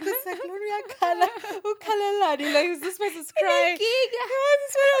road. He was like, this person's crying.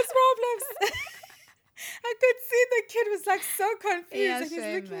 This one has problems. I could see the kid was like so confused. And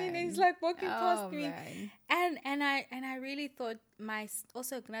he's looking in and he's like walking past me. Man. And I really thought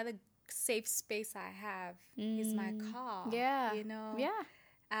also another safe space I have is my car. Yeah. You know? Yeah.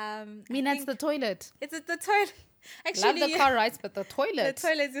 That's the toilet. It's the toilet. Actually, love the car rides, but the toilet. The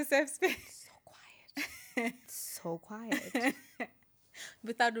toilet is a safe space. So quiet. So quiet.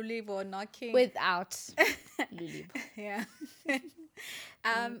 Without Lulibo or knocking. Without Lulibo. Yeah.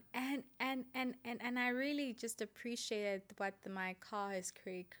 And I really just appreciated what my car has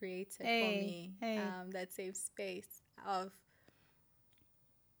created for me. That safe space of,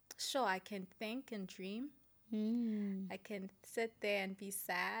 sure, I can think and dream. I can sit there and be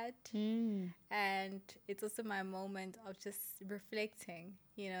sad. And it's also my moment of just reflecting.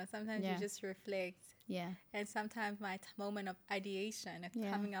 You know, sometimes you just reflect. Yeah. And sometimes my moment of ideation, of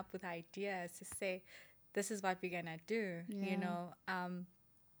coming up with ideas to say, this is what we're going to do, you know.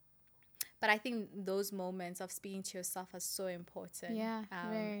 But I think those moments of speaking to yourself are so important. Yeah,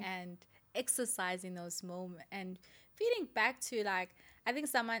 and exercising those moments and feeding back to, like, I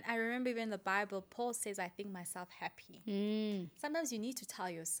remember even in the Bible, Paul says, I think myself happy. Sometimes you need to tell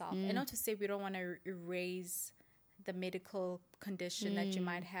yourself, and not to say we don't want to erase the medical condition that you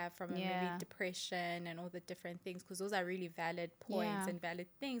might have from maybe depression and all the different things, because those are really valid points and valid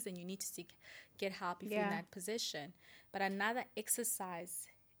things, and you need to get help if you're in that position. But another exercise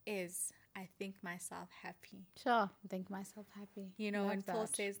is, I think myself happy. Sure, think myself happy. You know, when Paul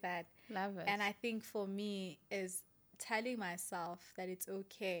says that. Love it. And I think for me is telling myself that it's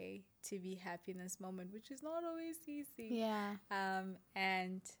okay to be happy in this moment, which is not always easy. Yeah.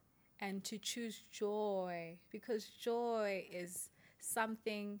 And to choose joy, because joy is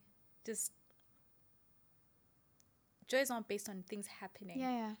something just joy is not based on things happening.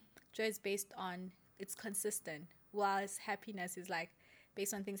 Yeah. Joy is based on, it's consistent. Whilst happiness is like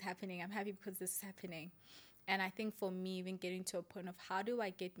based on things happening. I'm happy because this is happening. And I think for me, even getting to a point of how do I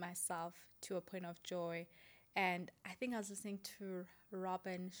get myself to a point of joy? And I think I was listening to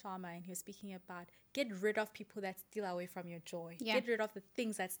Robin Sharma, and he was speaking about get rid of people that steal away from your joy. Yeah. Get rid of the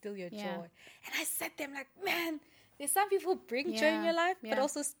things that steal your joy. And I said to them like, man, there's some people who bring joy in your life, but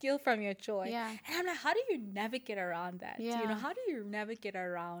also steal from your joy. Yeah. And I'm like, how do you navigate around that? Yeah. You know, how do you navigate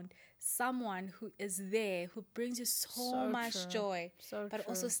around someone who is there, who brings you so much joy, but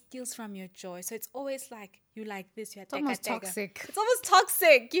also steals from your joy? So it's always like, you like this, you are almost toxic. It's almost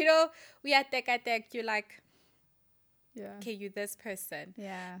toxic, you know? We are teka, you're like, yeah, okay, you're this person.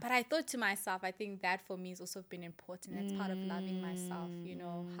 Yeah. But I thought to myself, I think that for me has also been important. That's part of loving myself, you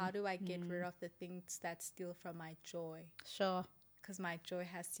know. How do I get rid of the things that steal from my joy? Sure. Because my joy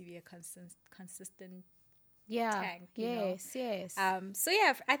has to be a consistent tank. Yes. So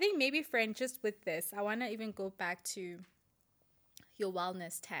yeah, I think maybe, friend, just with this, I want to even go back to your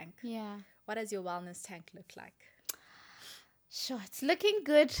wellness tank. Yeah. What does your wellness tank look like? Sure, it's looking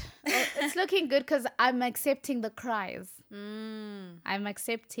good. It's looking good because I'm accepting the cries. I'm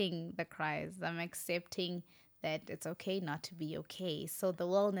accepting the cries. I'm accepting that it's okay not to be okay. So the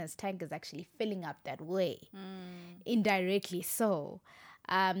wellness tank is actually filling up that way. Indirectly so.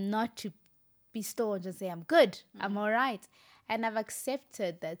 Not to be staunch and say, I'm good, I'm all right. And I've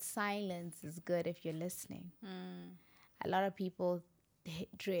accepted that silence is good if you're listening. A lot of people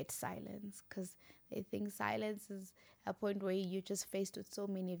dread silence because they think silence is a point where you're just faced with so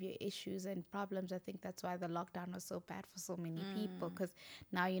many of your issues and problems. I think that's why the lockdown was so bad for so many people, because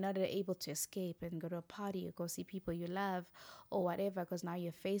now you're not able to escape and go to a party or go see people you love or whatever, because now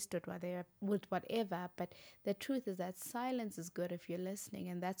you're faced with whatever. But the truth is that silence is good if you're listening,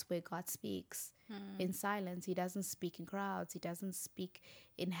 and that's where God speaks. In silence. He doesn't speak in crowds. He doesn't speak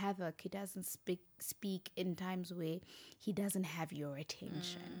in havoc. He doesn't speak in times where he doesn't have your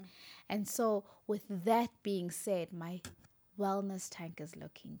attention. And so with that being said, my wellness tank is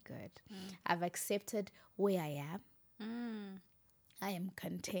looking good. I've accepted where I am. I am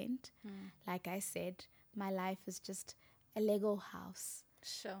content. Like I said, my life is just a Lego house.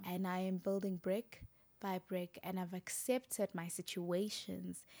 Sure. And I am building brick by brick, and I've accepted my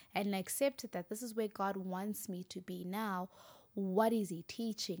situations and accepted that this is where God wants me to be now. What is he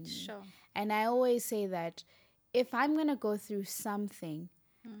teaching me? Sure. And I always say that if I'm going to go through something,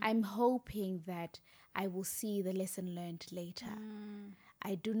 I'm hoping that I will see the lesson learned later.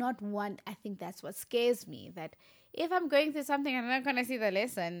 I do not want, I think that's what scares me, that if I'm going through something and I'm not going to see the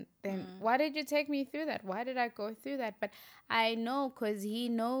lesson, then why did you take me through that? Why did I go through that? But I know because he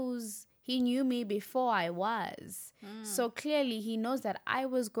knows. He knew me before I was. So clearly he knows that I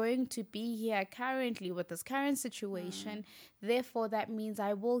was going to be here currently with this current situation. Therefore, that means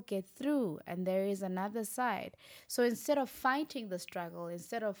I will get through, and there is another side. So instead of fighting the struggle,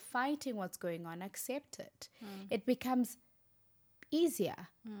 instead of fighting what's going on, accept it. It becomes easier.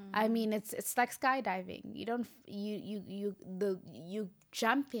 I mean, it's like skydiving. You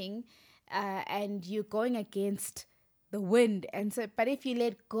jumping and you're going against the wind, and so, but if you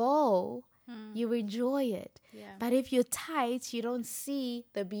let go, you enjoy it. But if you're tight, you don't see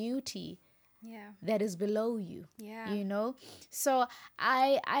the beauty that is below you. You know. So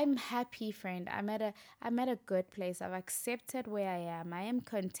I'm happy, friend. I'm at a good place. I've accepted where I am. I am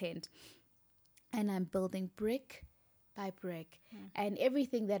content, and I'm building brick by brick, and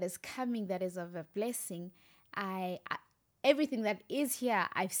everything that is coming that is of a blessing, everything that is here,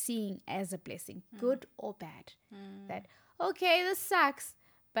 I've seen as a blessing, good or bad. That, okay, this sucks,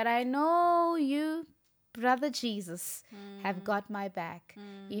 but I know you, brother Jesus, have got my back.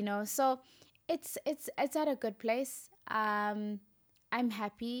 You know, so it's at a good place. I'm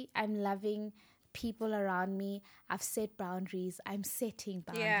happy. I'm loving people around me. I've set boundaries. I'm setting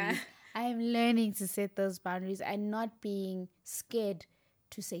boundaries. I'm learning to set those boundaries and not being scared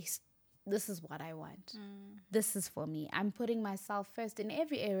to say, this is what I want. This is for me. I'm putting myself first in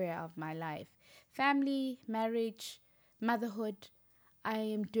every area of my life. Family, marriage, motherhood. I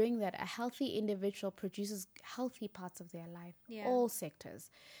am doing that. A healthy individual produces healthy parts of their life, all sectors.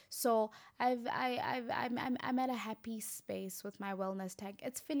 So I'm at a happy space with my wellness tank.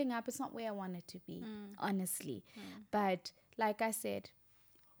 It's filling up. It's not where I want it to be, honestly. But like I said,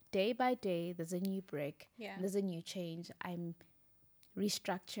 day by day, there's a new brick. There's a new change. I'm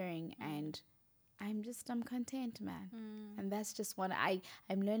restructuring, and I'm content, man. And that's just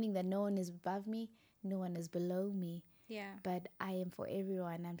I'm learning that no one is above me, no one is below me. Yeah. But I am for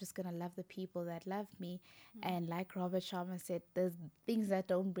everyone. I'm just gonna love the people that love me. And like Robert Sharma said, there's things that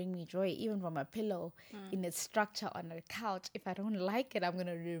don't bring me joy, even from a pillow in its structure on a couch. If I don't like it, I'm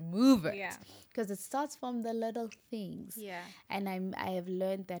gonna remove it. Yeah. Because it starts from the little things. Yeah. And I have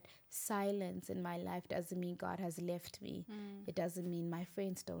learned that silence in my life doesn't mean God has left me. It doesn't mean my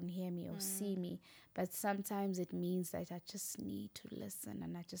friends don't hear me or see me. But sometimes it means that I just need to listen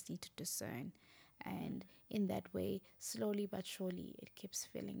and I just need to discern. And in that way, slowly but surely, it keeps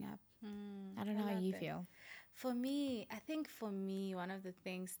filling up. I don't know how you feel. For me, I think one of the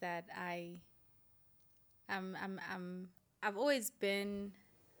things that I've always been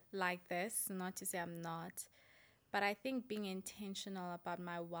like this, not to say I'm not, but I think being intentional about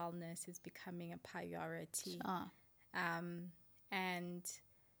my wellness is becoming a priority. Sure. And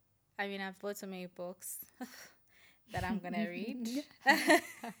I mean, I've bought so many books that I'm going to read. I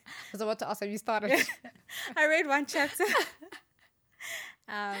was about to ask, have you started? I read one chapter.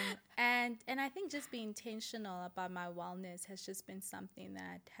 And I think just being intentional about my wellness has just been something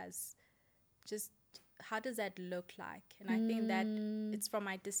that has just, how does that look like? And I think that it's from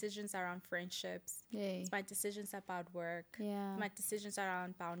my decisions around friendships. Yay. It's my decisions about work. Yeah. My decisions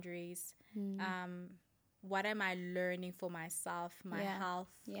around boundaries. What am I learning for myself, my health,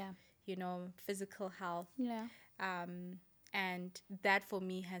 physical health. Yeah. And that for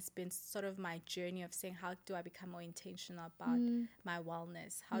me has been sort of my journey of saying, how do I become more intentional about my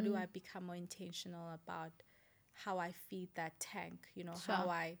wellness? How do I become more intentional about how I feed that tank, how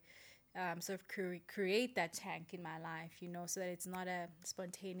I sort of create that tank in my life, so that it's not a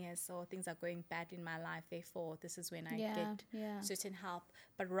spontaneous or things are going bad in my life, therefore this is when I get certain help,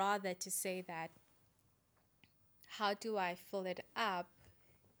 but rather to say that, how do I fill it up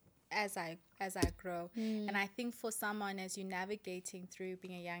as I grow? And I think for someone, as you're navigating through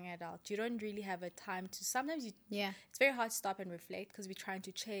being a young adult, you don't really have a time to, sometimes it's very hard to stop and reflect, because we're trying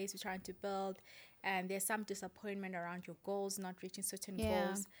to chase, we're trying to build, and there's some disappointment around your goals, not reaching certain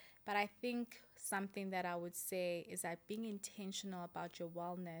goals. But I think something that I would say is that being intentional about your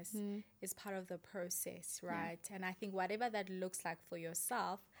wellness is part of the process, right? And I think whatever that looks like for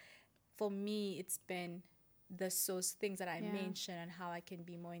yourself, for me, it's been those things that I mentioned and how I can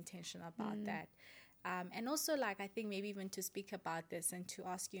be more intentional about that. And also, like, I think maybe even to speak about this and to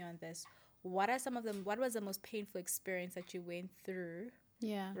ask you on this, what was the most painful experience that you went through,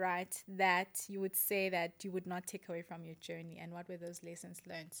 right, that you would say that you would not take away from your journey, and what were those lessons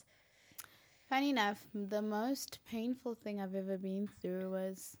learned? Funny enough, the most painful thing I've ever been through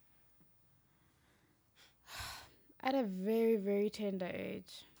was at a very, very tender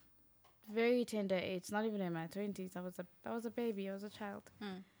age. Very tender age, not even in my 20s. I was a baby, I was a child.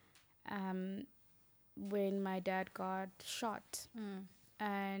 When my dad got shot,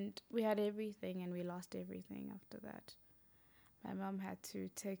 and we had everything and we lost everything after that. My mom had to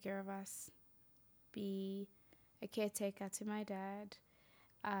take care of us, be a caretaker to my dad,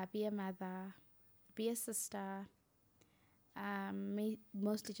 be a mother, be a sister,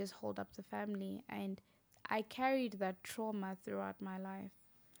 mostly just hold up the family. And I carried that trauma throughout my life.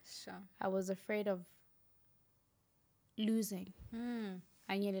 Sure. I was afraid of losing.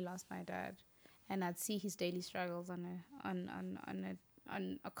 I nearly lost my dad, and I'd see his daily struggles on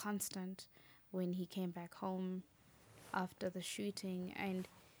a constant when he came back home after the shooting. And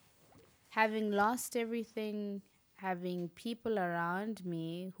having lost everything, having people around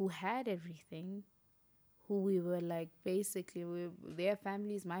me who had everything, who we were like, basically their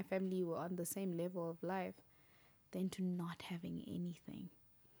families, my family, were on the same level of life, then to not having anything.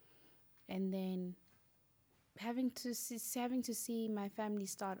 And then having to see my family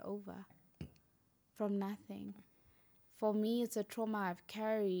start over from nothing. For me, it's a trauma I've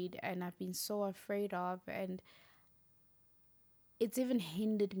carried and I've been so afraid of, and it's even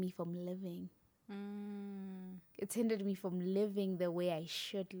hindered me from living. It's hindered me from living the way I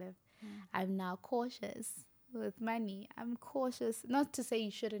should live. I'm now cautious with money. I'm cautious, not to say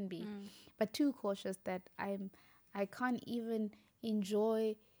you shouldn't be, but too cautious that I can't even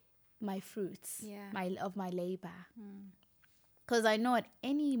enjoy my fruits of my labor, because I know at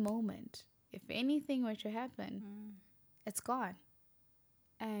any moment, if anything were to happen, it's gone.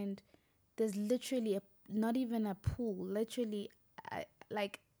 And there's literally not even a pool, literally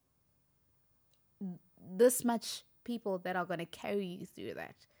like this much people that are going to carry you through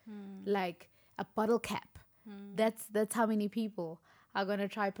that, like a bottle cap. That's how many people are going to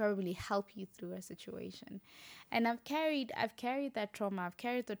try probably help you through a situation. And I've carried that trauma. I've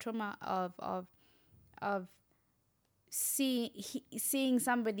carried the trauma of seeing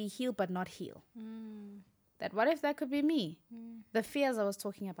somebody heal but not heal. That what if that could be me? The fears I was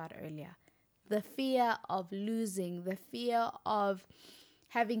talking about earlier, the fear of losing, the fear of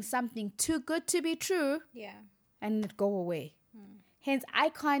having something too good to be true, and it go away. Hence, I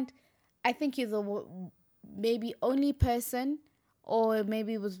think you're the maybe only person, or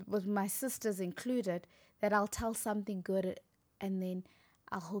maybe with my sisters included, that I'll tell something good and then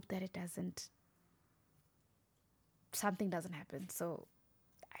I'll hope that something doesn't happen. So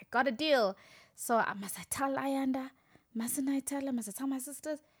I got a deal. So must I tell Ayanda? Mustn't I tell her? Must I tell my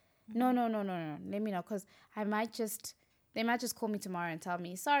sisters? No. Let me know, because they might just call me tomorrow and tell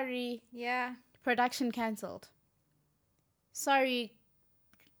me, sorry. Yeah. Production cancelled. Sorry,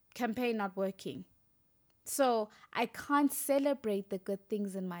 campaign not working. So I can't celebrate the good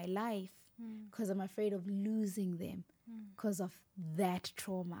things in my life because I'm afraid of losing them because of that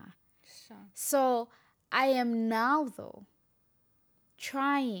trauma. Sure. So I am now, though,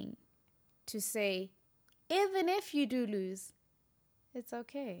 trying to say, even if you do lose, it's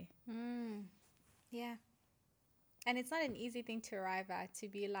okay. Yeah. And it's not an easy thing to arrive at, to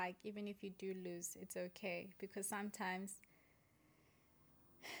be like, even if you do lose, it's okay. Because sometimes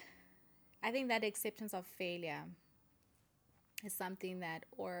I think that acceptance of failure is something that,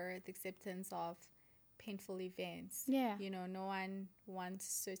 or the acceptance of painful events. Yeah. You know, no one wants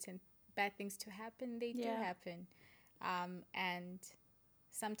certain bad things to happen. They do happen. And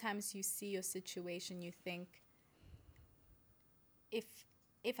sometimes you see your situation, you think,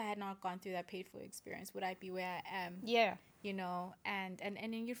 if I had not gone through that painful experience, would I be where I am? Yeah. You know, and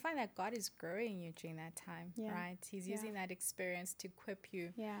then you find that God is growing you during that time, right? He's using that experience to equip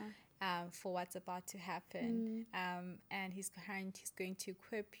you for what's about to happen. And he's going to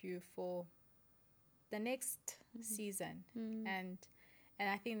equip you for the next season. And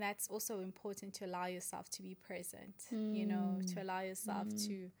I think that's also important, to allow yourself to be present, you know, to allow yourself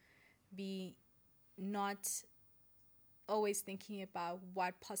to be not always thinking about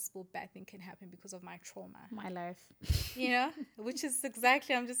what possible bad thing can happen because of my trauma. My life. You know, which is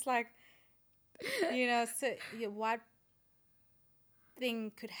exactly, I'm just like, you know, so what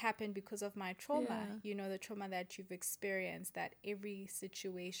thing could happen because of my trauma? You know, the trauma that you've experienced, that every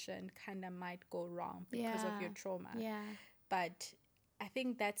situation kind of might go wrong because of your trauma. Yeah. But I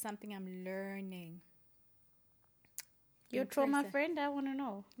think that's something I'm learning. Your trauma friend? I want to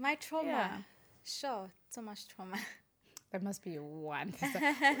know. My trauma. Yeah. Sure. So much trauma. There must be one.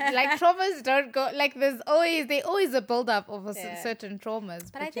 Like, traumas don't go, like, they always a build up of certain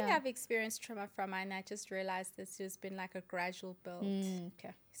traumas. But I think I've experienced trauma from mine, and I just realized it's just been like a gradual build.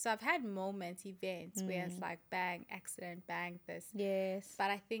 Okay. So I've had moments, events where it's like bang, accident, bang, this. Yes.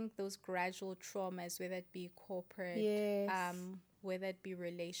 But I think those gradual traumas, whether it be corporate, whether it be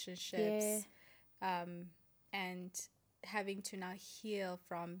relationships, and having to now heal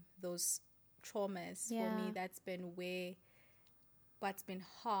from those traumas, for me, that's been what's been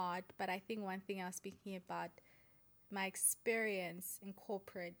hard. But I think one thing I was speaking about, my experience in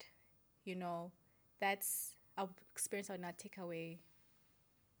corporate, you know, that's an experience I would not take away,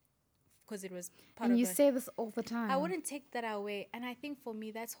 because it was part of And you say this all the time. I wouldn't take that away. And I think for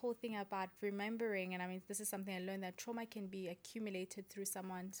me, that's whole thing about remembering, and I mean, this is something I learned, that trauma can be accumulated through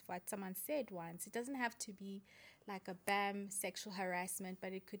what someone said once. It doesn't have to be like a sexual harassment,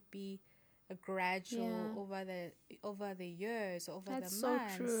 but it could be a gradual over the years, over the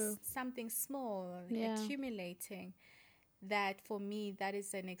months, something small accumulating. That for me, that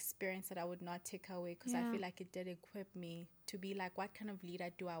is an experience that I would not take away, because I feel like it did equip me to be like, what kind of leader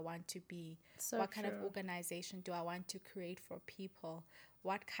do I want to be? What kind of organization do I want to create for people?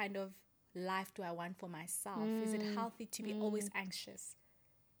 What kind of life do I want for myself? Is it healthy to be always anxious?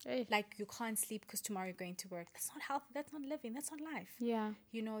 Like, you can't sleep because tomorrow you're going to work. That's not healthy. That's not living. That's not life. Yeah.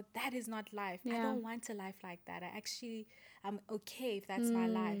 You know, that is not life. I don't want a life like that. I'm okay if that's my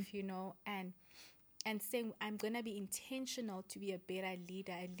life, you know, and saying I'm going to be intentional to be a better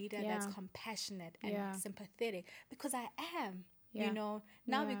leader, a leader that's compassionate and sympathetic, because I am. You know,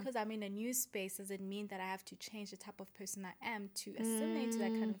 now because I'm in a new space doesn't mean that I have to change the type of person I am to assimilate to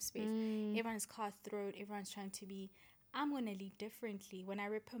that kind of space. Everyone's cutthroat. Everyone's trying to be. I'm going to lead differently. When I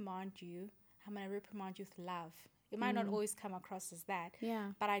reprimand you, I'm going to reprimand you with love. It might not always come across as that,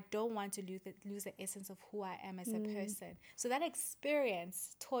 but I don't want to lose the essence of who I am as a person. So that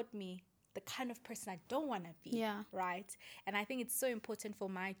experience taught me the kind of person I don't want to be, right? And I think it's so important for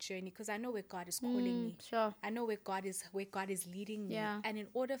my journey, because I know where God is calling me. Sure. I know where God is leading me. And in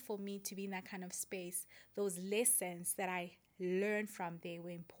order for me to be in that kind of space, those lessons that I learned from there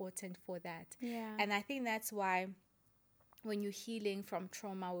were important for that. And I think that's why, when you're healing from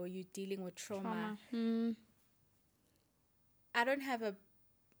trauma, or you're dealing with trauma. I don't have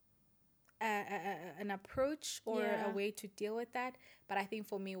an approach or a way to deal with that. But I think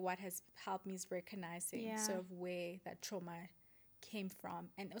for me, what has helped me is recognizing sort of where that trauma came from,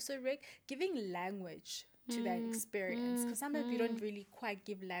 and also giving language to that experience, because sometimes we don't really quite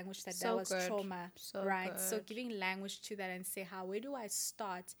give language that was trauma, right? So giving language to that and say, where do I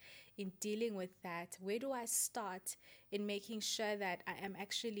start in dealing with that? Where do I start in making sure that I am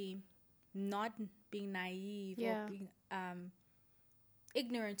actually not being naive or being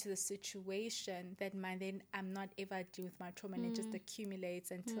ignorant to the situation, that then I'm not ever dealing with my trauma and it just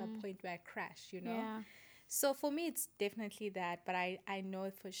accumulates until a point where I crash, So for me, it's definitely that. But I know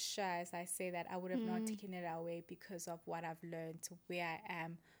for sure, as I say that, I would have not taken it away because of what I've learned, where I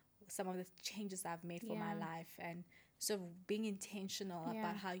am, some of the changes I've made for my life, and so being intentional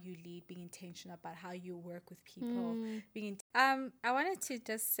about how you lead, being intentional about how you work with people. I wanted to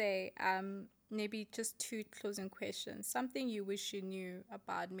just say, maybe just 2 closing questions. Something you wish you knew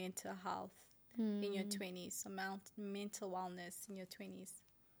about mental health in your 20s, or mental wellness in your 20s.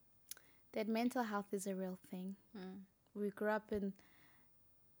 That mental health is a real thing. We grew up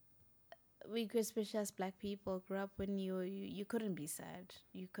especially as Black people, grew up when you couldn't be sad.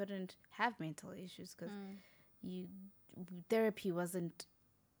 You couldn't have mental issues because therapy wasn't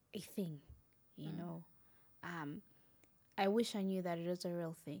a thing, you know. I wish I knew that it was a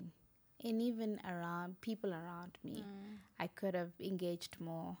real thing. And even around people around me, I could have engaged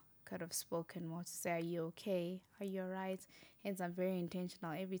more, could have spoken more to say, are you okay? Are you all right? Hence, I'm very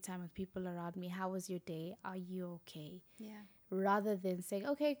intentional every time with people around me. How was your day? Are you okay? Yeah. Rather than saying,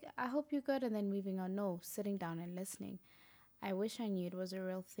 okay, I hope you're good, and then moving on. No, sitting down and listening. I wish I knew it was a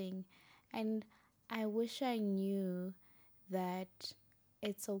real thing. And I wish I knew that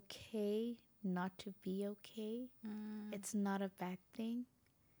it's okay not to be okay. It's not a bad thing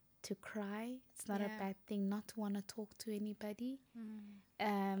to cry. It's not a bad thing not to want to talk to anybody.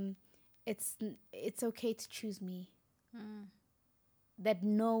 It's okay to choose me. That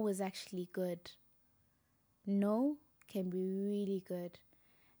no is actually good. No can be really good.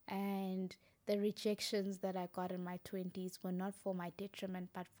 And the rejections that I got in my 20s were not for my detriment,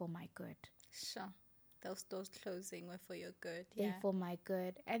 but for my good. Sure. Those closing were for your good. They're for my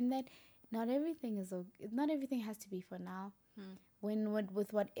good. And that not everything has to be for now.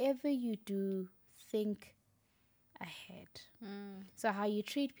 With whatever you do, think ahead. So how you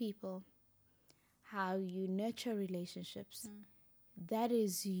treat people, how you nurture relationships, that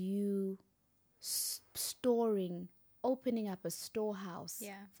is you opening up a storehouse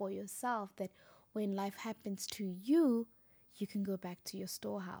for yourself, that when life happens to you, you can go back to your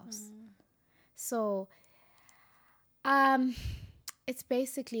storehouse. So it's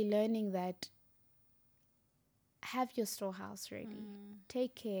basically learning that have your storehouse ready.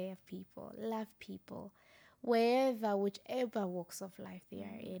 Take care of people, love people, whichever walks of life they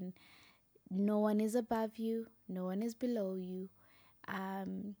are in. No one is above you, no one is below you.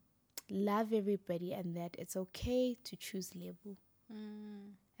 Love everybody, and that it's okay to choose Lebu.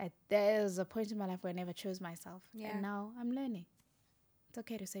 There's a point in my life where I never chose myself, and now I'm learning. It's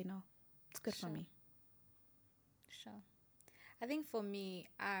okay to say no. It's good for me. Sure. I think for me,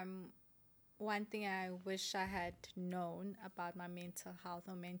 one thing I wish I had known about my mental health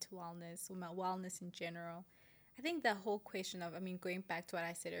or mental wellness, or my wellness in general, I think the whole question of, going back to what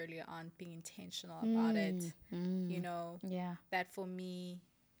I said earlier on, being intentional about it, that for me,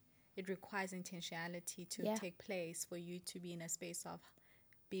 it requires intentionality to take place for you to be in a space of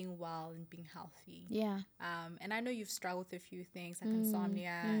being well and being healthy. And I know you've struggled with a few things like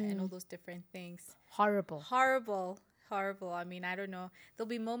insomnia and all those different things. Horrible. I don't know. There'll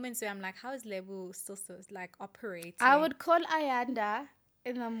be moments where I'm like, how is Lebu still like operating? I would call Ayanda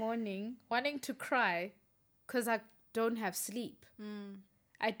in the morning wanting to cry because I don't have sleep.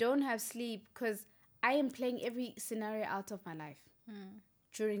 I don't have sleep because I am playing every scenario out of my life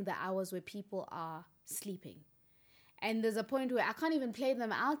during the hours where people are sleeping. And there's a point where I can't even play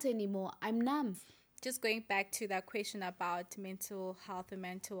them out anymore. I'm numb. Just going back to that question about mental health and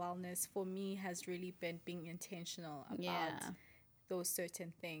mental wellness, for me has really been being intentional about those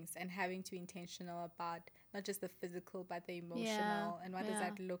certain things, and having to be intentional about not just the physical but the emotional, and what does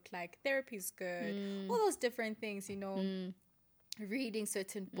that look like. Therapy is good. All those different things, reading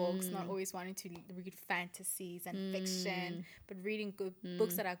certain books, not always wanting to read fantasies and fiction, but reading good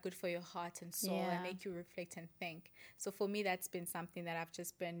books that are good for your heart and soul and make you reflect and think. So for me, that's been something that I've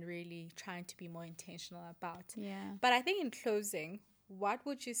just been really trying to be more intentional about. But I think in closing, what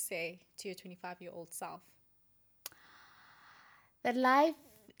would you say to your 25-year-old self? That life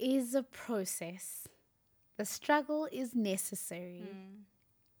is a process. The struggle is necessary.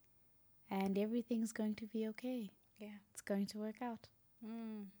 And everything's going to be okay. It's going to work out.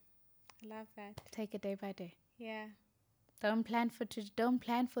 I love that. Take it day by day. Yeah. Don't plan for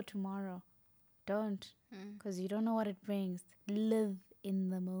tomorrow. Don't. Because you don't know what it brings. Live in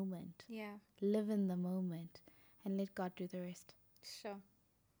the moment. Yeah. Live in the moment. And let God do the rest. Sure.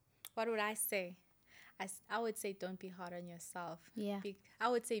 What would I say? I would say don't be hard on yourself. Yeah. I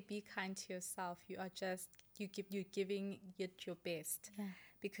would say be kind to yourself. You're giving it your best. Yeah.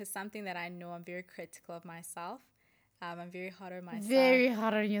 Because something that I know, I'm very critical of myself. I'm very hard on myself. Very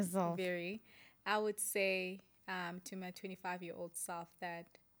hard on yourself. Very. I would say to my 25-year-old self that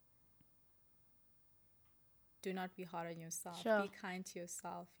do not be hard on yourself. Sure. Be kind to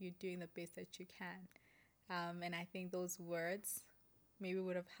yourself. You're doing the best that you can. And I think those words maybe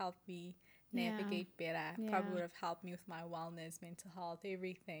would have helped me navigate better. Yeah. Probably would have helped me with my wellness, mental health,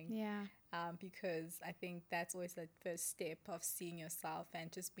 everything. Yeah. Because I think that's always the first step of seeing yourself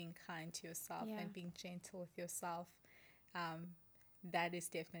and just being kind to yourself and being gentle with yourself. That is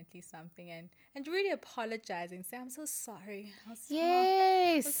definitely something. And really apologizing. Say, I'm so sorry.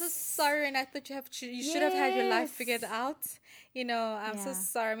 Yes. I'm so sorry, and I thought you should have had your life figured out. I'm so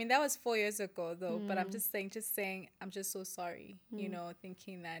sorry. I mean, that was 4 years ago, though. But I'm just saying, I'm just so sorry.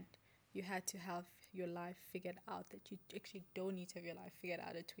 Thinking that you had to have your life figured out, that you actually don't need to have your life figured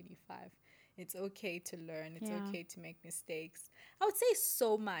out at 25. It's okay to learn. It's okay to make mistakes. I would say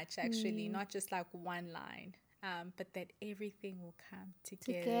so much, actually, not just like one line, but that everything will come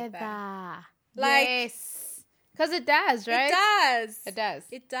together. Yes. Because it does, right? It does.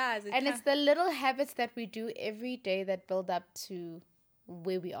 It's the little habits that we do every day that build up to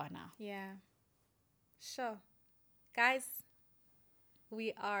where we are now. Yeah. Sure. Guys,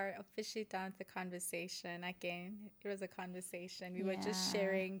 we are officially done with the conversation. Again, it was a conversation. We were just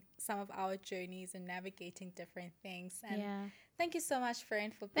sharing some of our journeys and navigating different things. And thank you so much,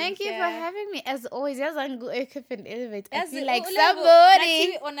 friend, for being here. Thank you for having me. As always, I feel like somebody.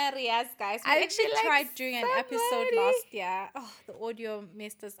 Guys. We actually tried doing an episode last year. Oh, the audio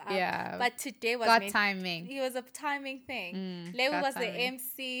messed us up. Yeah. But today was timing. It was a timing thing. Lebu was the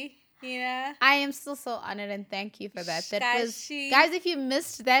MC. Yeah, I am still so honored and thank you for that. Guys, if you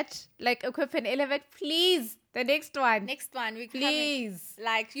missed that, like Equip and Elevate, please, the next one, we please,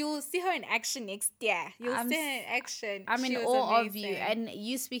 you'll see her in action next year. You'll see her in action. I'm in awe of you, and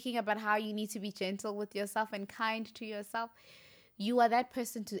you speaking about how you need to be gentle with yourself and kind to yourself. You are that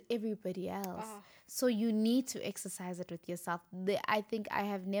person to everybody else. So you need to exercise it with yourself. I think I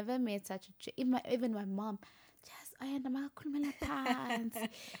have never met such even my mom.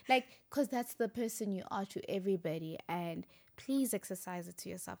 Because that's the person you are to everybody, and please exercise it to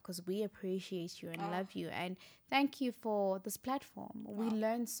yourself, because we appreciate you and love you, and thank you for this platform. We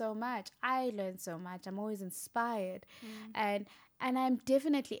learn so much. I learn so much. I'm always inspired, and I'm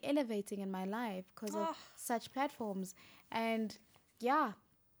definitely elevating in my life because of such platforms. And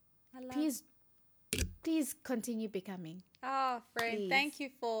please continue becoming. Friend, please. Thank you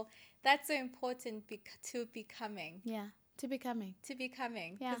for. That's so important to becoming. Yeah, to becoming.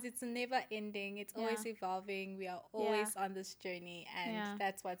 Because it's never ending. It's always evolving. We are always on this journey, and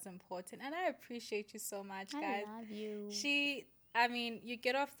that's what's important. And I appreciate you so much, guys. I love you. You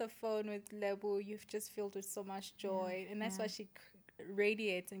get off the phone with Lebu, you've just filled with so much joy, and that's what she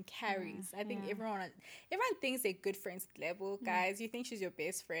radiates and carries. I think everyone thinks they're good friends with Lebu, guys. You think she's your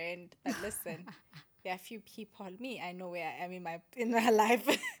best friend, but listen. There are a few people, I know where I am in my life.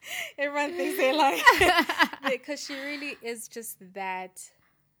 Everyone thinks they're like, because she really is just that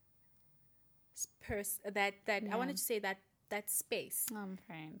person, I wanted to say that space.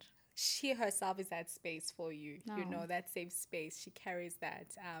 Friend. She herself is that space for you, that safe space. She carries that.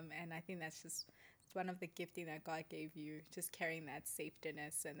 And I think that's just one of the gifting that God gave you, just carrying that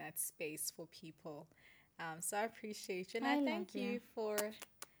safetyness and that space for people. So I appreciate you. And I thank you for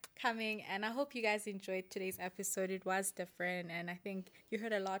coming, and I hope you guys enjoyed today's episode. It was different, and I think you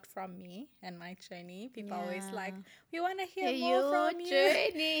heard a lot from me and my journey. People always like, we want to hear more from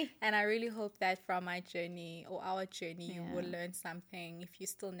you. And I really hope that from my journey or our journey, you will learn something. If you're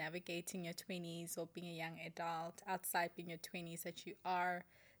still navigating your 20s or being a young adult outside being your 20s, that you are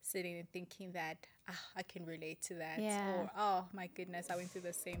sitting and thinking that I can relate to that, or oh my goodness, I went through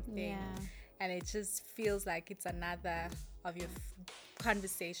the same thing. And it just feels like it's another of your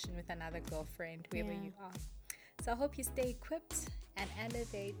conversation with another girlfriend, wherever you are. So I hope you stay equipped and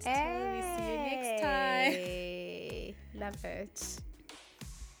elevate. Till we see you next time. Love it.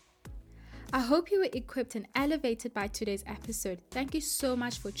 I hope you were equipped and elevated by today's episode. Thank you so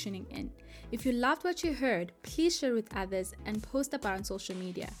much for tuning in. If you loved what you heard, please share with others and post about on social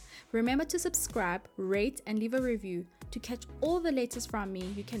media. Remember to subscribe, rate, and leave a review. To catch all the latest from me,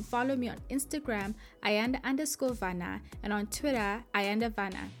 you can follow me on Instagram, Ayanda_Vana, and on Twitter, Ayanda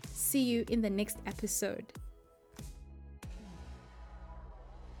Vana. See you in the next episode.